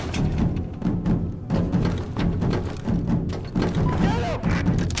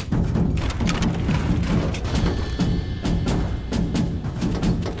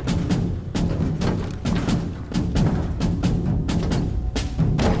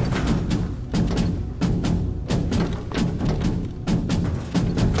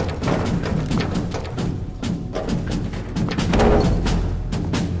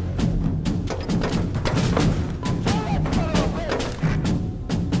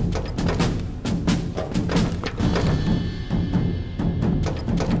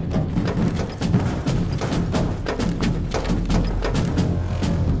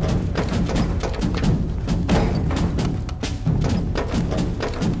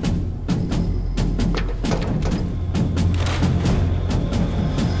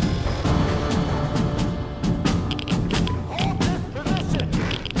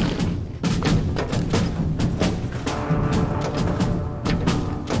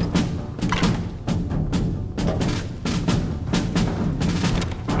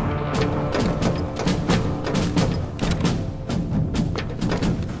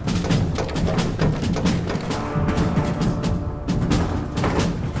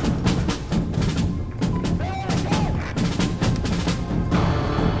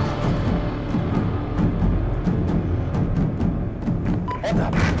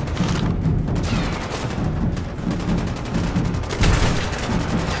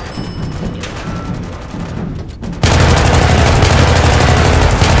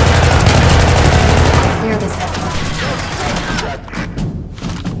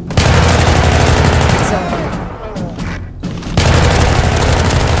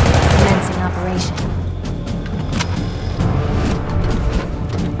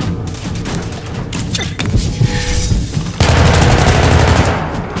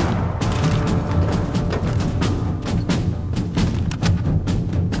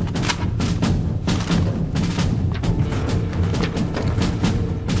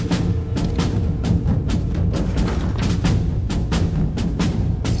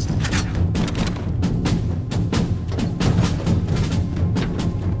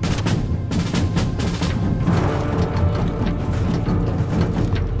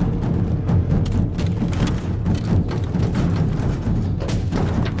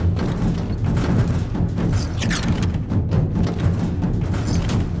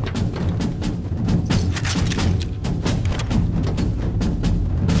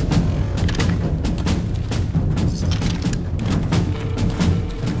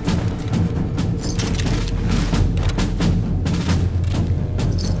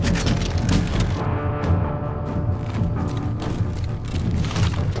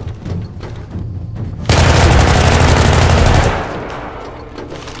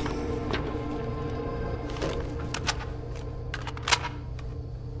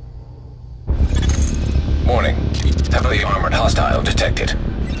 Warning. Heavily armored hostile detected.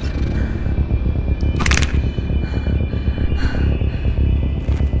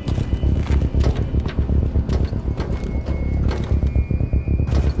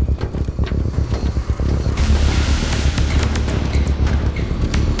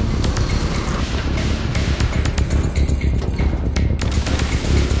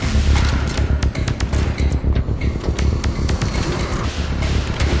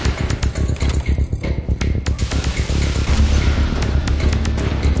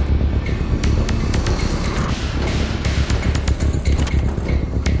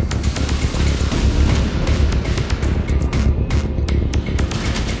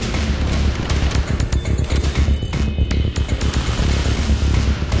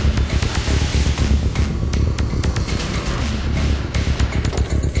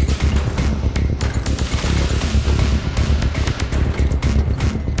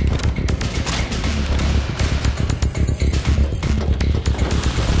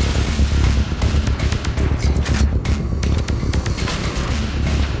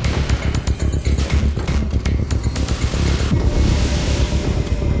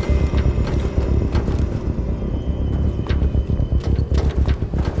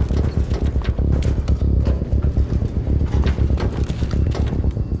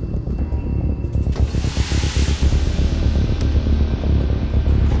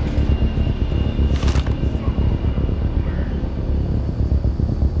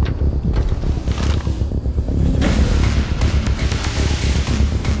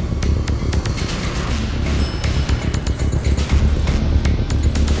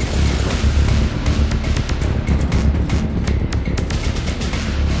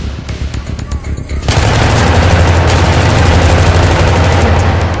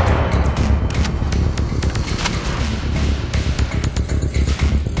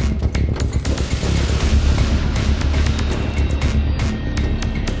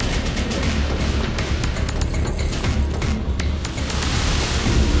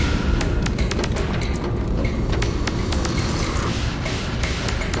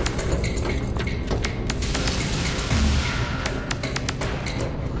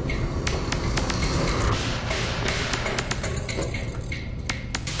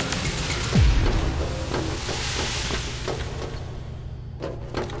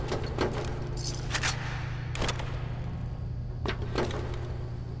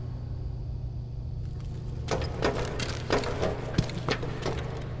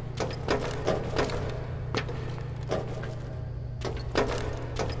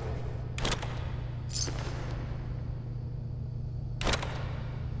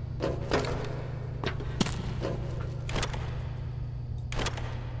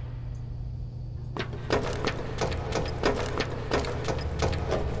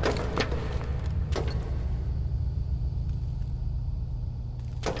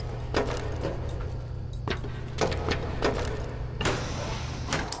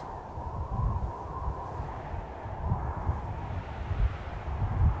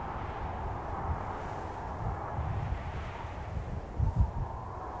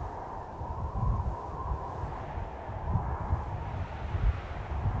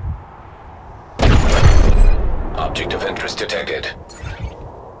 Object of interest detected.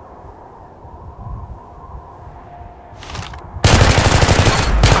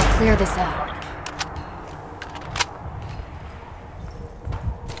 I'll clear this out.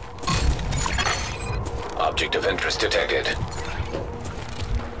 Object of interest detected.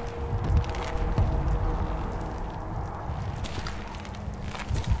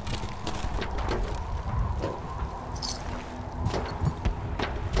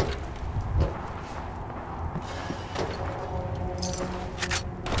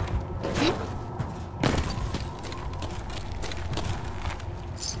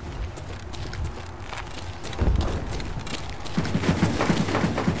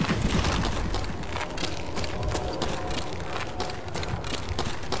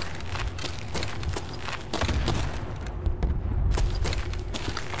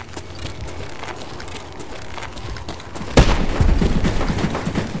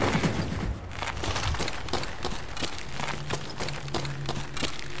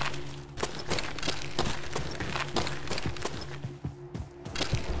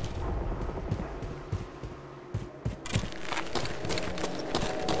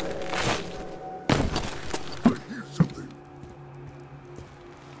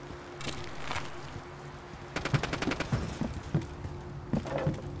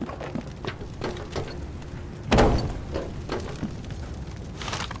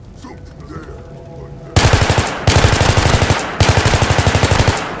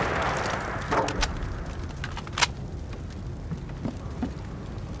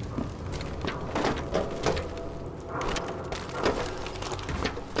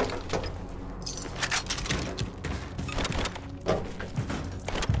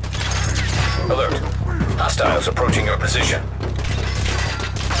 Alert. Hostiles approaching your position.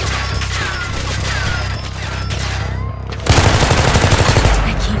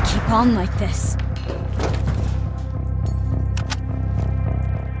 I can't keep on like this.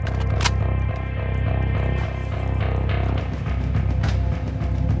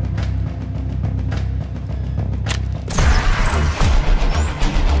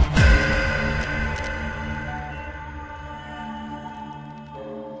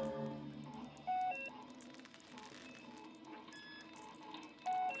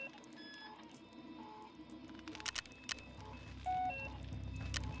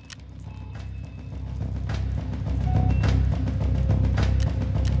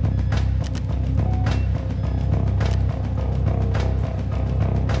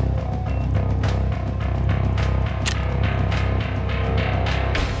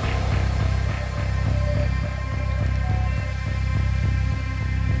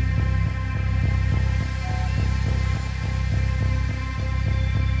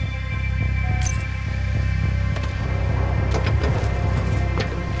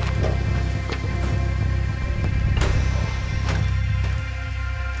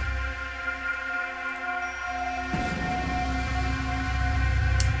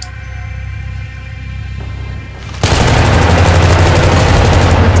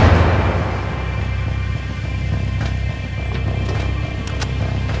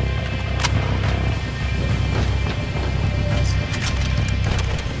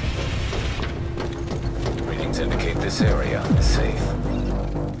 Indicate this area is safe.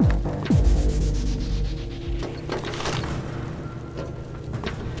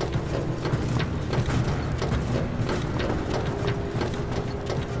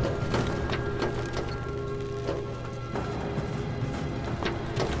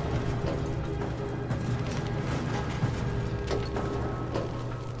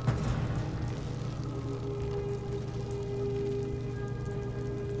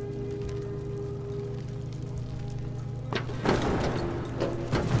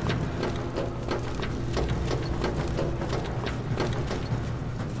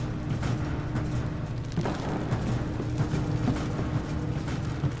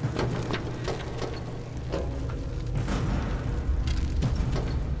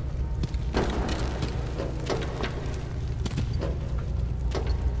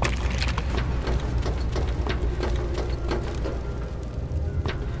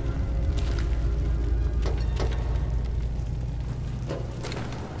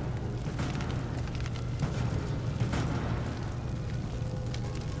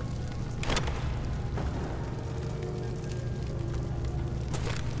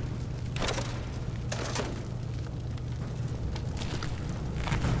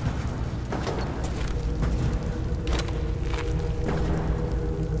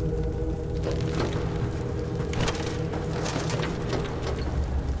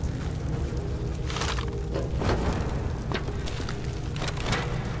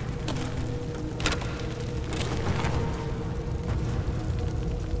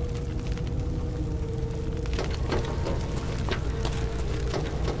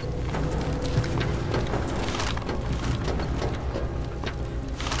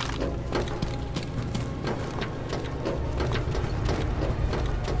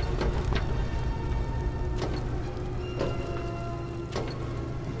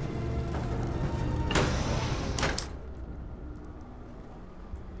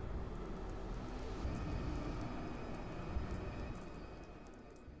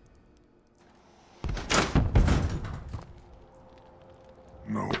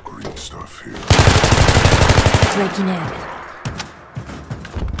 No green stuff here. Breaking in.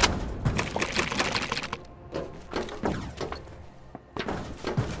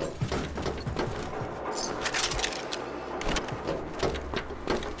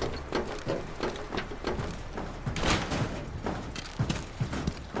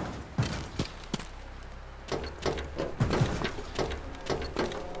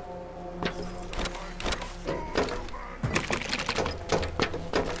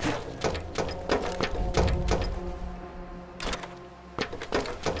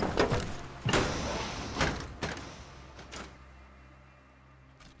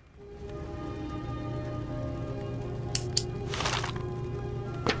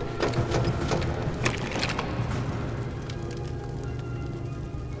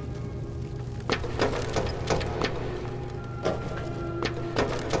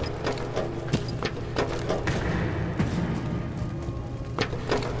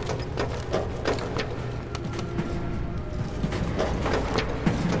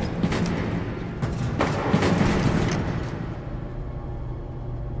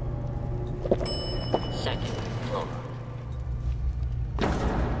 Second floor.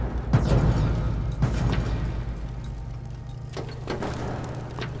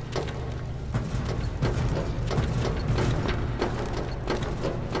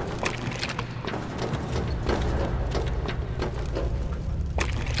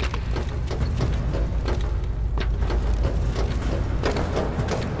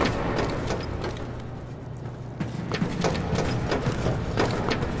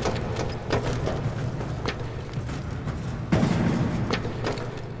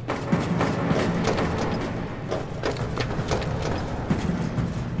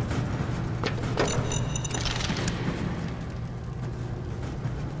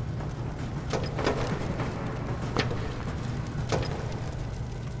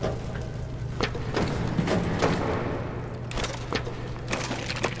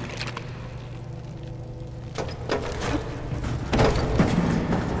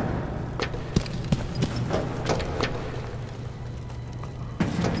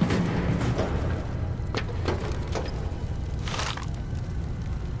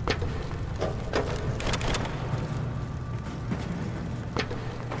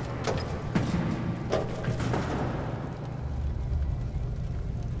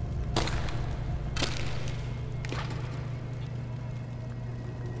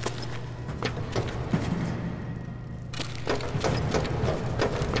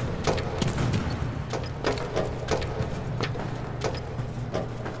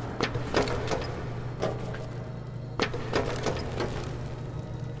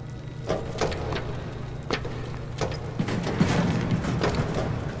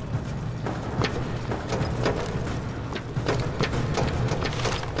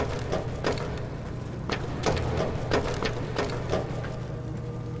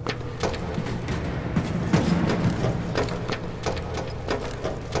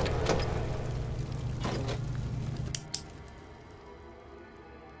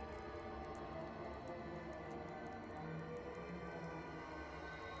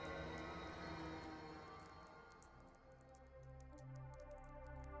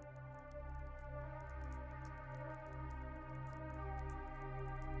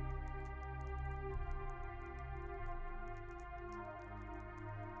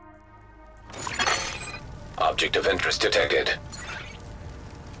 Object of interest detected.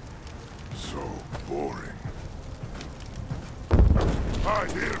 So boring. I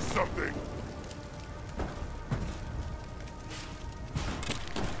hear something.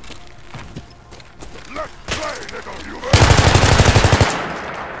 Let's play, little human!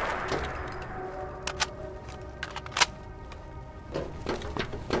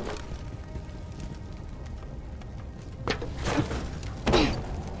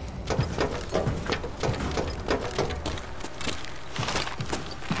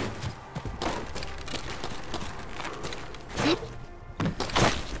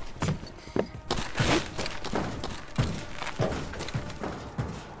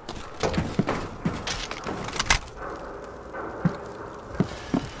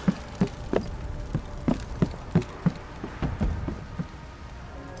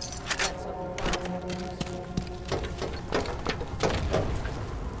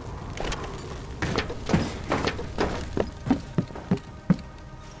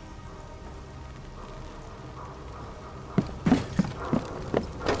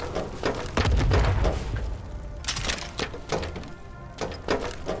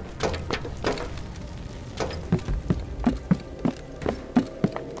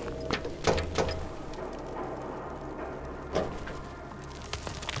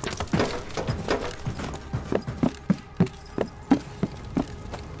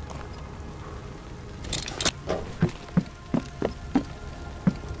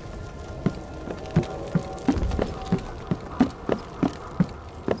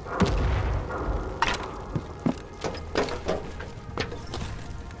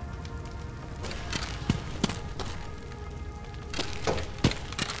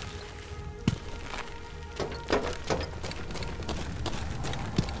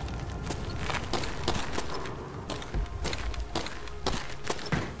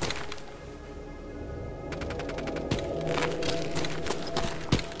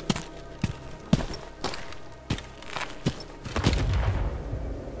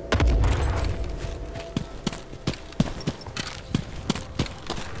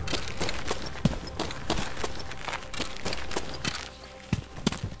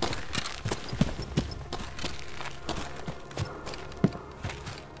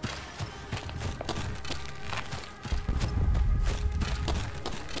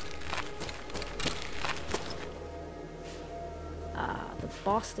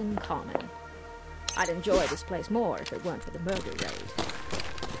 Boston Common. I'd enjoy this place more if it weren't for the murder raid.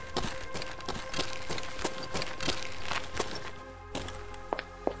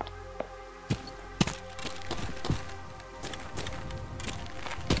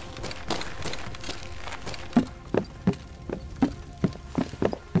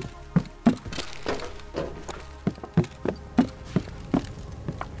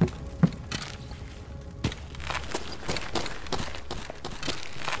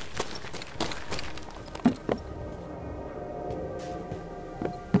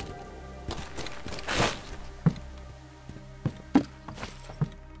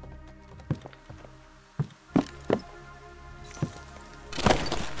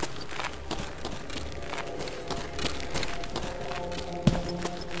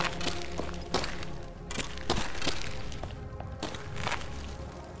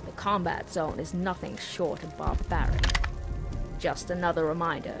 The combat zone is nothing short of barbaric. Just another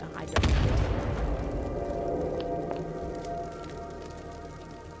reminder I don't fit in.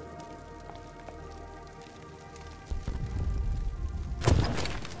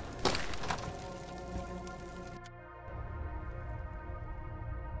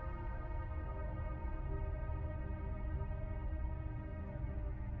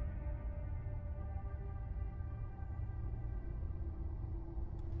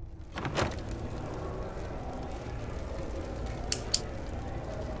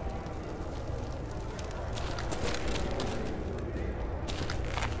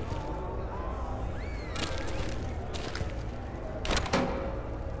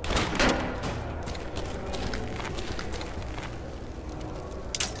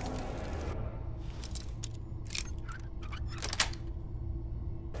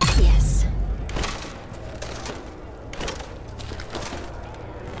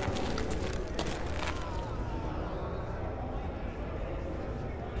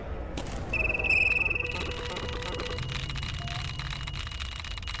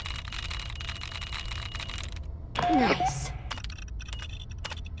 Nice.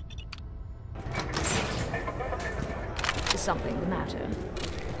 Is something the matter?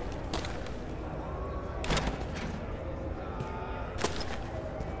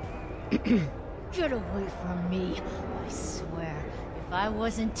 Get away from me. I swear, if I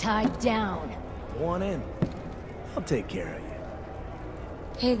wasn't tied down. Go on in. I'll take care of you.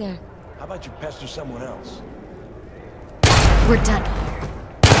 Hey there. How about you pester someone else? We're done here.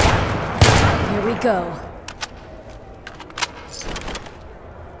 Here we go.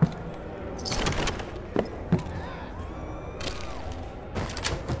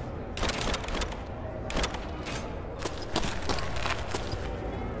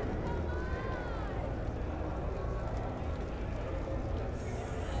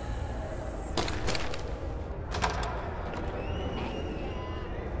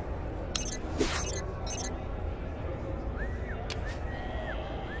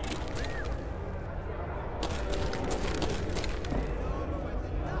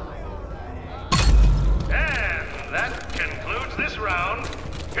 This round,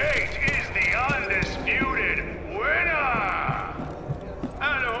 Kate is the undisputed winner!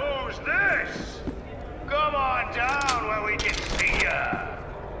 And who's this? Come on down where we can see ya!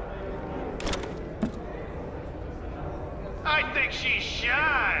 I think she's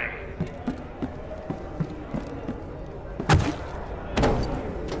shy!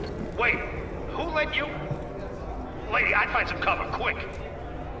 Wait, who let you? Lady, I'd find some cover, quick!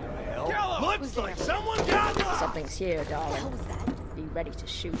 Looks like someone got lost! Something's here, darling. Be ready to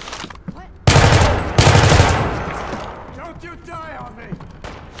shoot. Don't you die on me!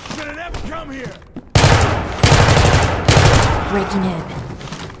 Should have never come here! Breaking in.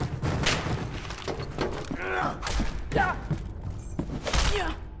 That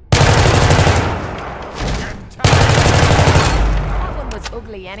one was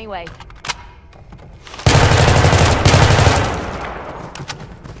ugly anyway.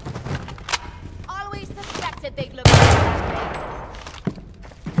 Always suspected they'd look that way.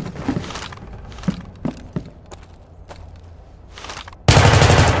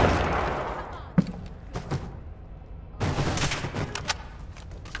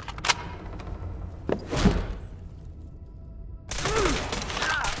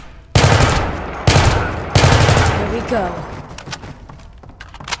 Go.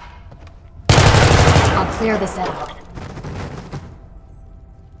 I'll clear this out.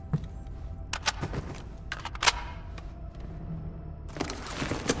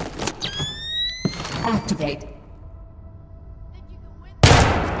 Activate.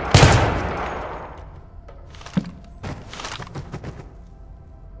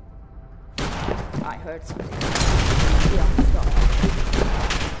 I heard something. Beyond the door.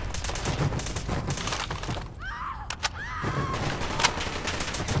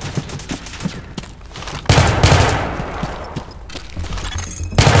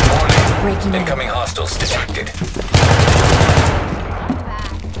 Checking in. Incoming hostiles detected.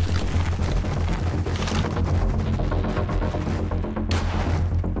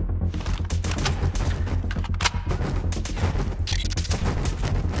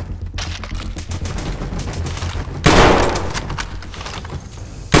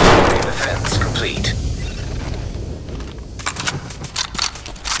 Defense complete.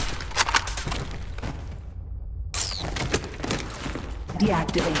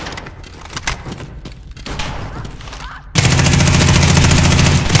 Deactivate.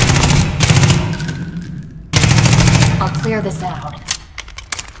 I'll clear this out.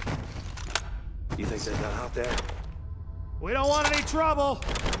 You think they got out there? We don't want any trouble.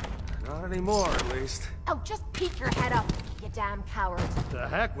 Not anymore, at least. Oh, just peek your head up, you damn coward. The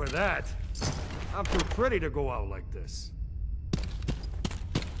heck with that. I'm too pretty to go out like this.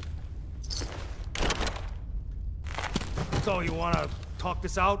 So, you wanna talk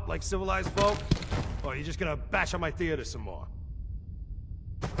this out like civilized folk? Or are you just gonna bash on my theater some more?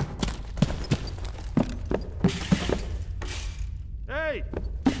 Hey!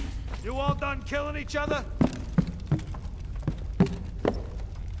 You all done killing each other?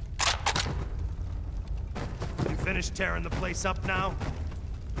 You finished tearing the place up now?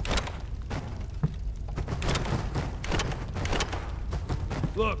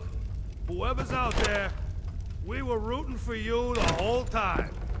 Look, whoever's out there, we were rooting for you the whole time.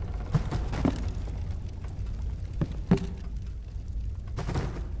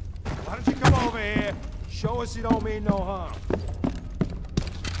 Why don't you come over here, show us you don't mean no harm.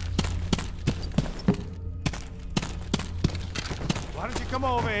 Why don't you come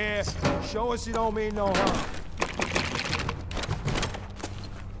over here, show us you don't mean no harm.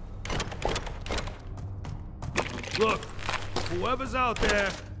 Look, whoever's out there,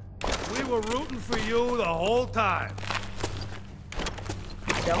 we were rooting for you the whole time.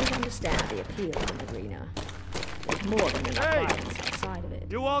 I don't understand the appeal of an arena. There's more than enough violence outside of it.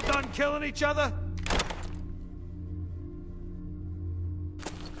 You all done killing each other?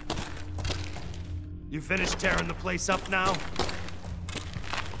 You finished tearing the place up now?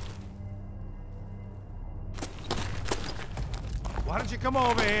 Why don't you come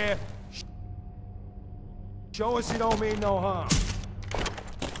over here? Show us you don't mean no harm.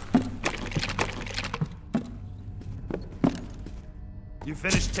 You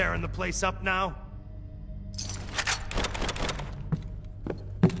finished tearing the place up now?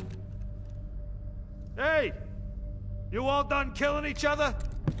 Hey! You all done killing each other?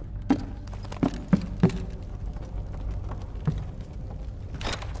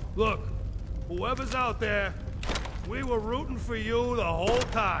 Look, whoever's out there, we were rooting for you the whole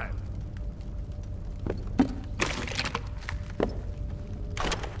time.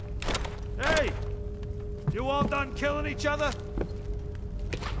 Hey! You all done killing each other?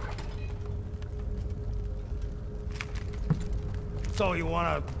 So you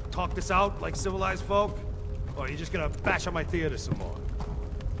wanna talk this out like civilized folk? Or are you just gonna bash on my theater some more?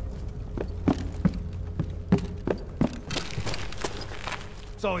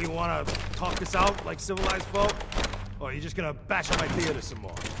 So you wanna talk this out like civilized folk? Or are you just gonna bash on my theater some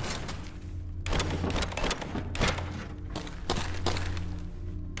more?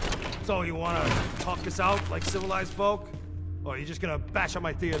 So you wanna talk this out like civilized folk? Or are you just gonna bash on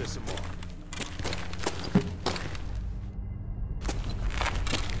my theater some more?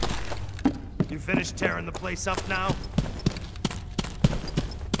 You finished tearing the place up now?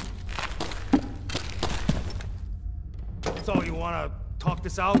 So you wanna talk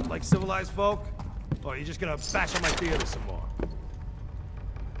this out like civilized folk? Or are you just gonna bash on my theater some more?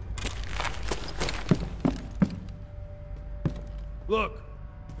 Look,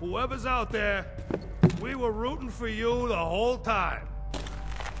 whoever's out there, we were rooting for you the whole time.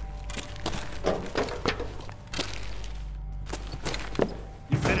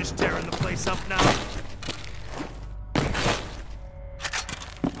 You finished tearing the place up now?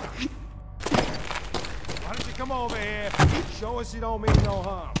 Why don't you come over here, show us you don't mean no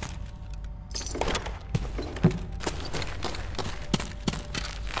harm.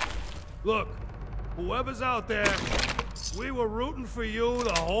 Look, whoever's out there, we were rooting for you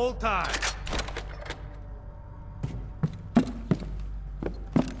the whole time.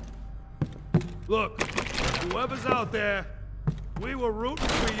 Look, whoever's out there, we were rooting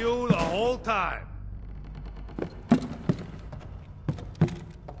for you the whole time.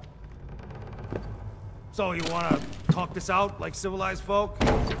 So you wanna talk this out like civilized folk?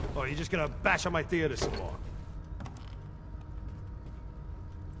 Or are you just gonna bash on my theater some more?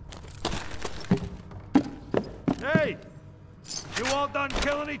 Hey! You all done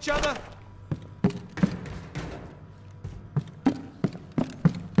killing each other?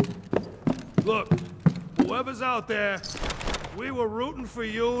 Look, whoever's out there, we were rooting for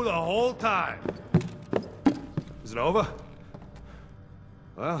you the whole time. Is it over?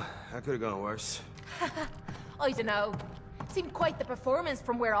 Well, that could have gone worse. I dunno. Seemed quite the performance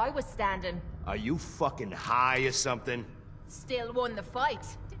from where I was standing. Are you fucking high or something? Still won the fight.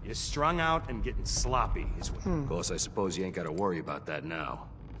 You're strung out and getting sloppy is what... Of course, I suppose you ain't gotta worry about that now.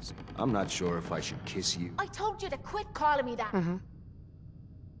 I'm not sure if I should kiss you. I told you to quit calling me that.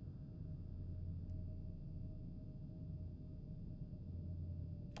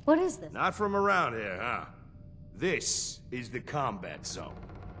 What is this? Not from around here, huh? This is the combat zone.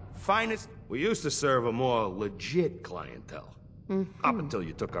 Finest... We used to serve a more legit clientele. Up until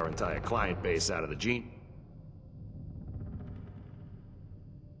you took our entire client base out of the gene...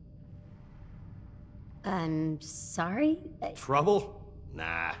 I'm sorry? Trouble?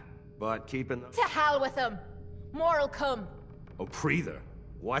 Nah. But keeping... To hell with him. More'll come. Oh, breather.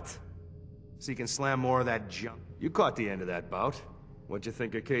 What? So you can slam more of that junk? You caught the end of that bout. What'd you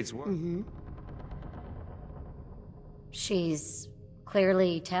think of Kate's work? She's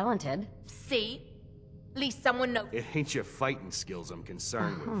clearly talented. See? At least someone knows. It ain't your fighting skills I'm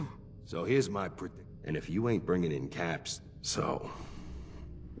concerned with. So here's my and if you ain't bringing in Caps, so...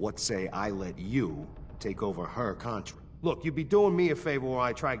 What say I let you take over her contract? Look, you'd be doing me a favor while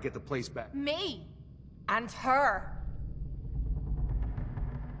I try to get the place back. Me. And her.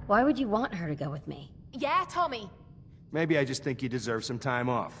 Why would you want her to go with me? Yeah, Tommy. Maybe I just think you deserve some time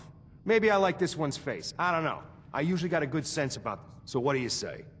off. Maybe I like this one's face. I don't know. I usually got a good sense about this. So what do you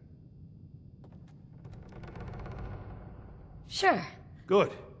say? Sure.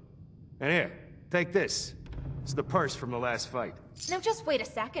 Good. And here, take this. It's the purse from the last fight. Now just wait a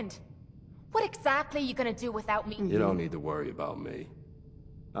second. What exactly are you gonna do without me? You don't need to worry about me.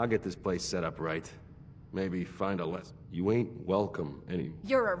 I'll get this place set up right. Maybe find a lesson. You ain't welcome anymore.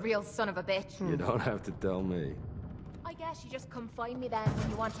 You're a real son of a bitch. You don't have to tell me. I guess you just come find me then when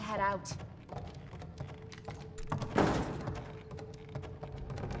you want to head out.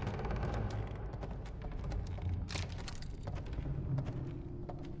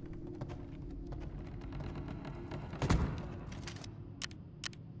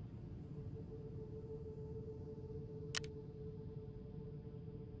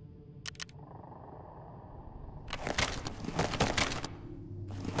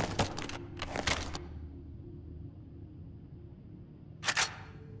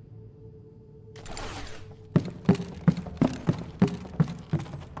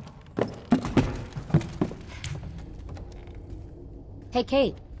 Hey,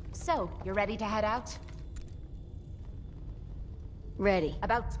 Kate. So, you're ready to head out? Ready.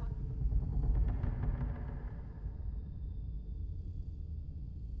 About...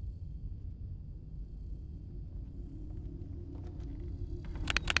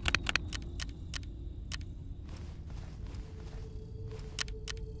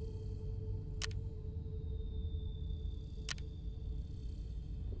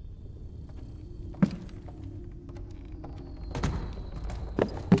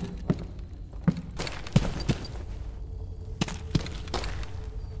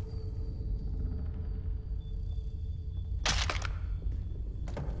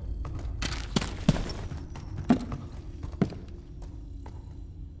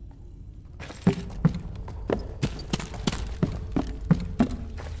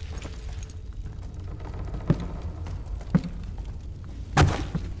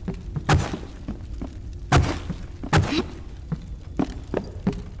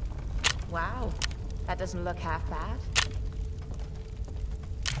 Wow, that doesn't look half bad.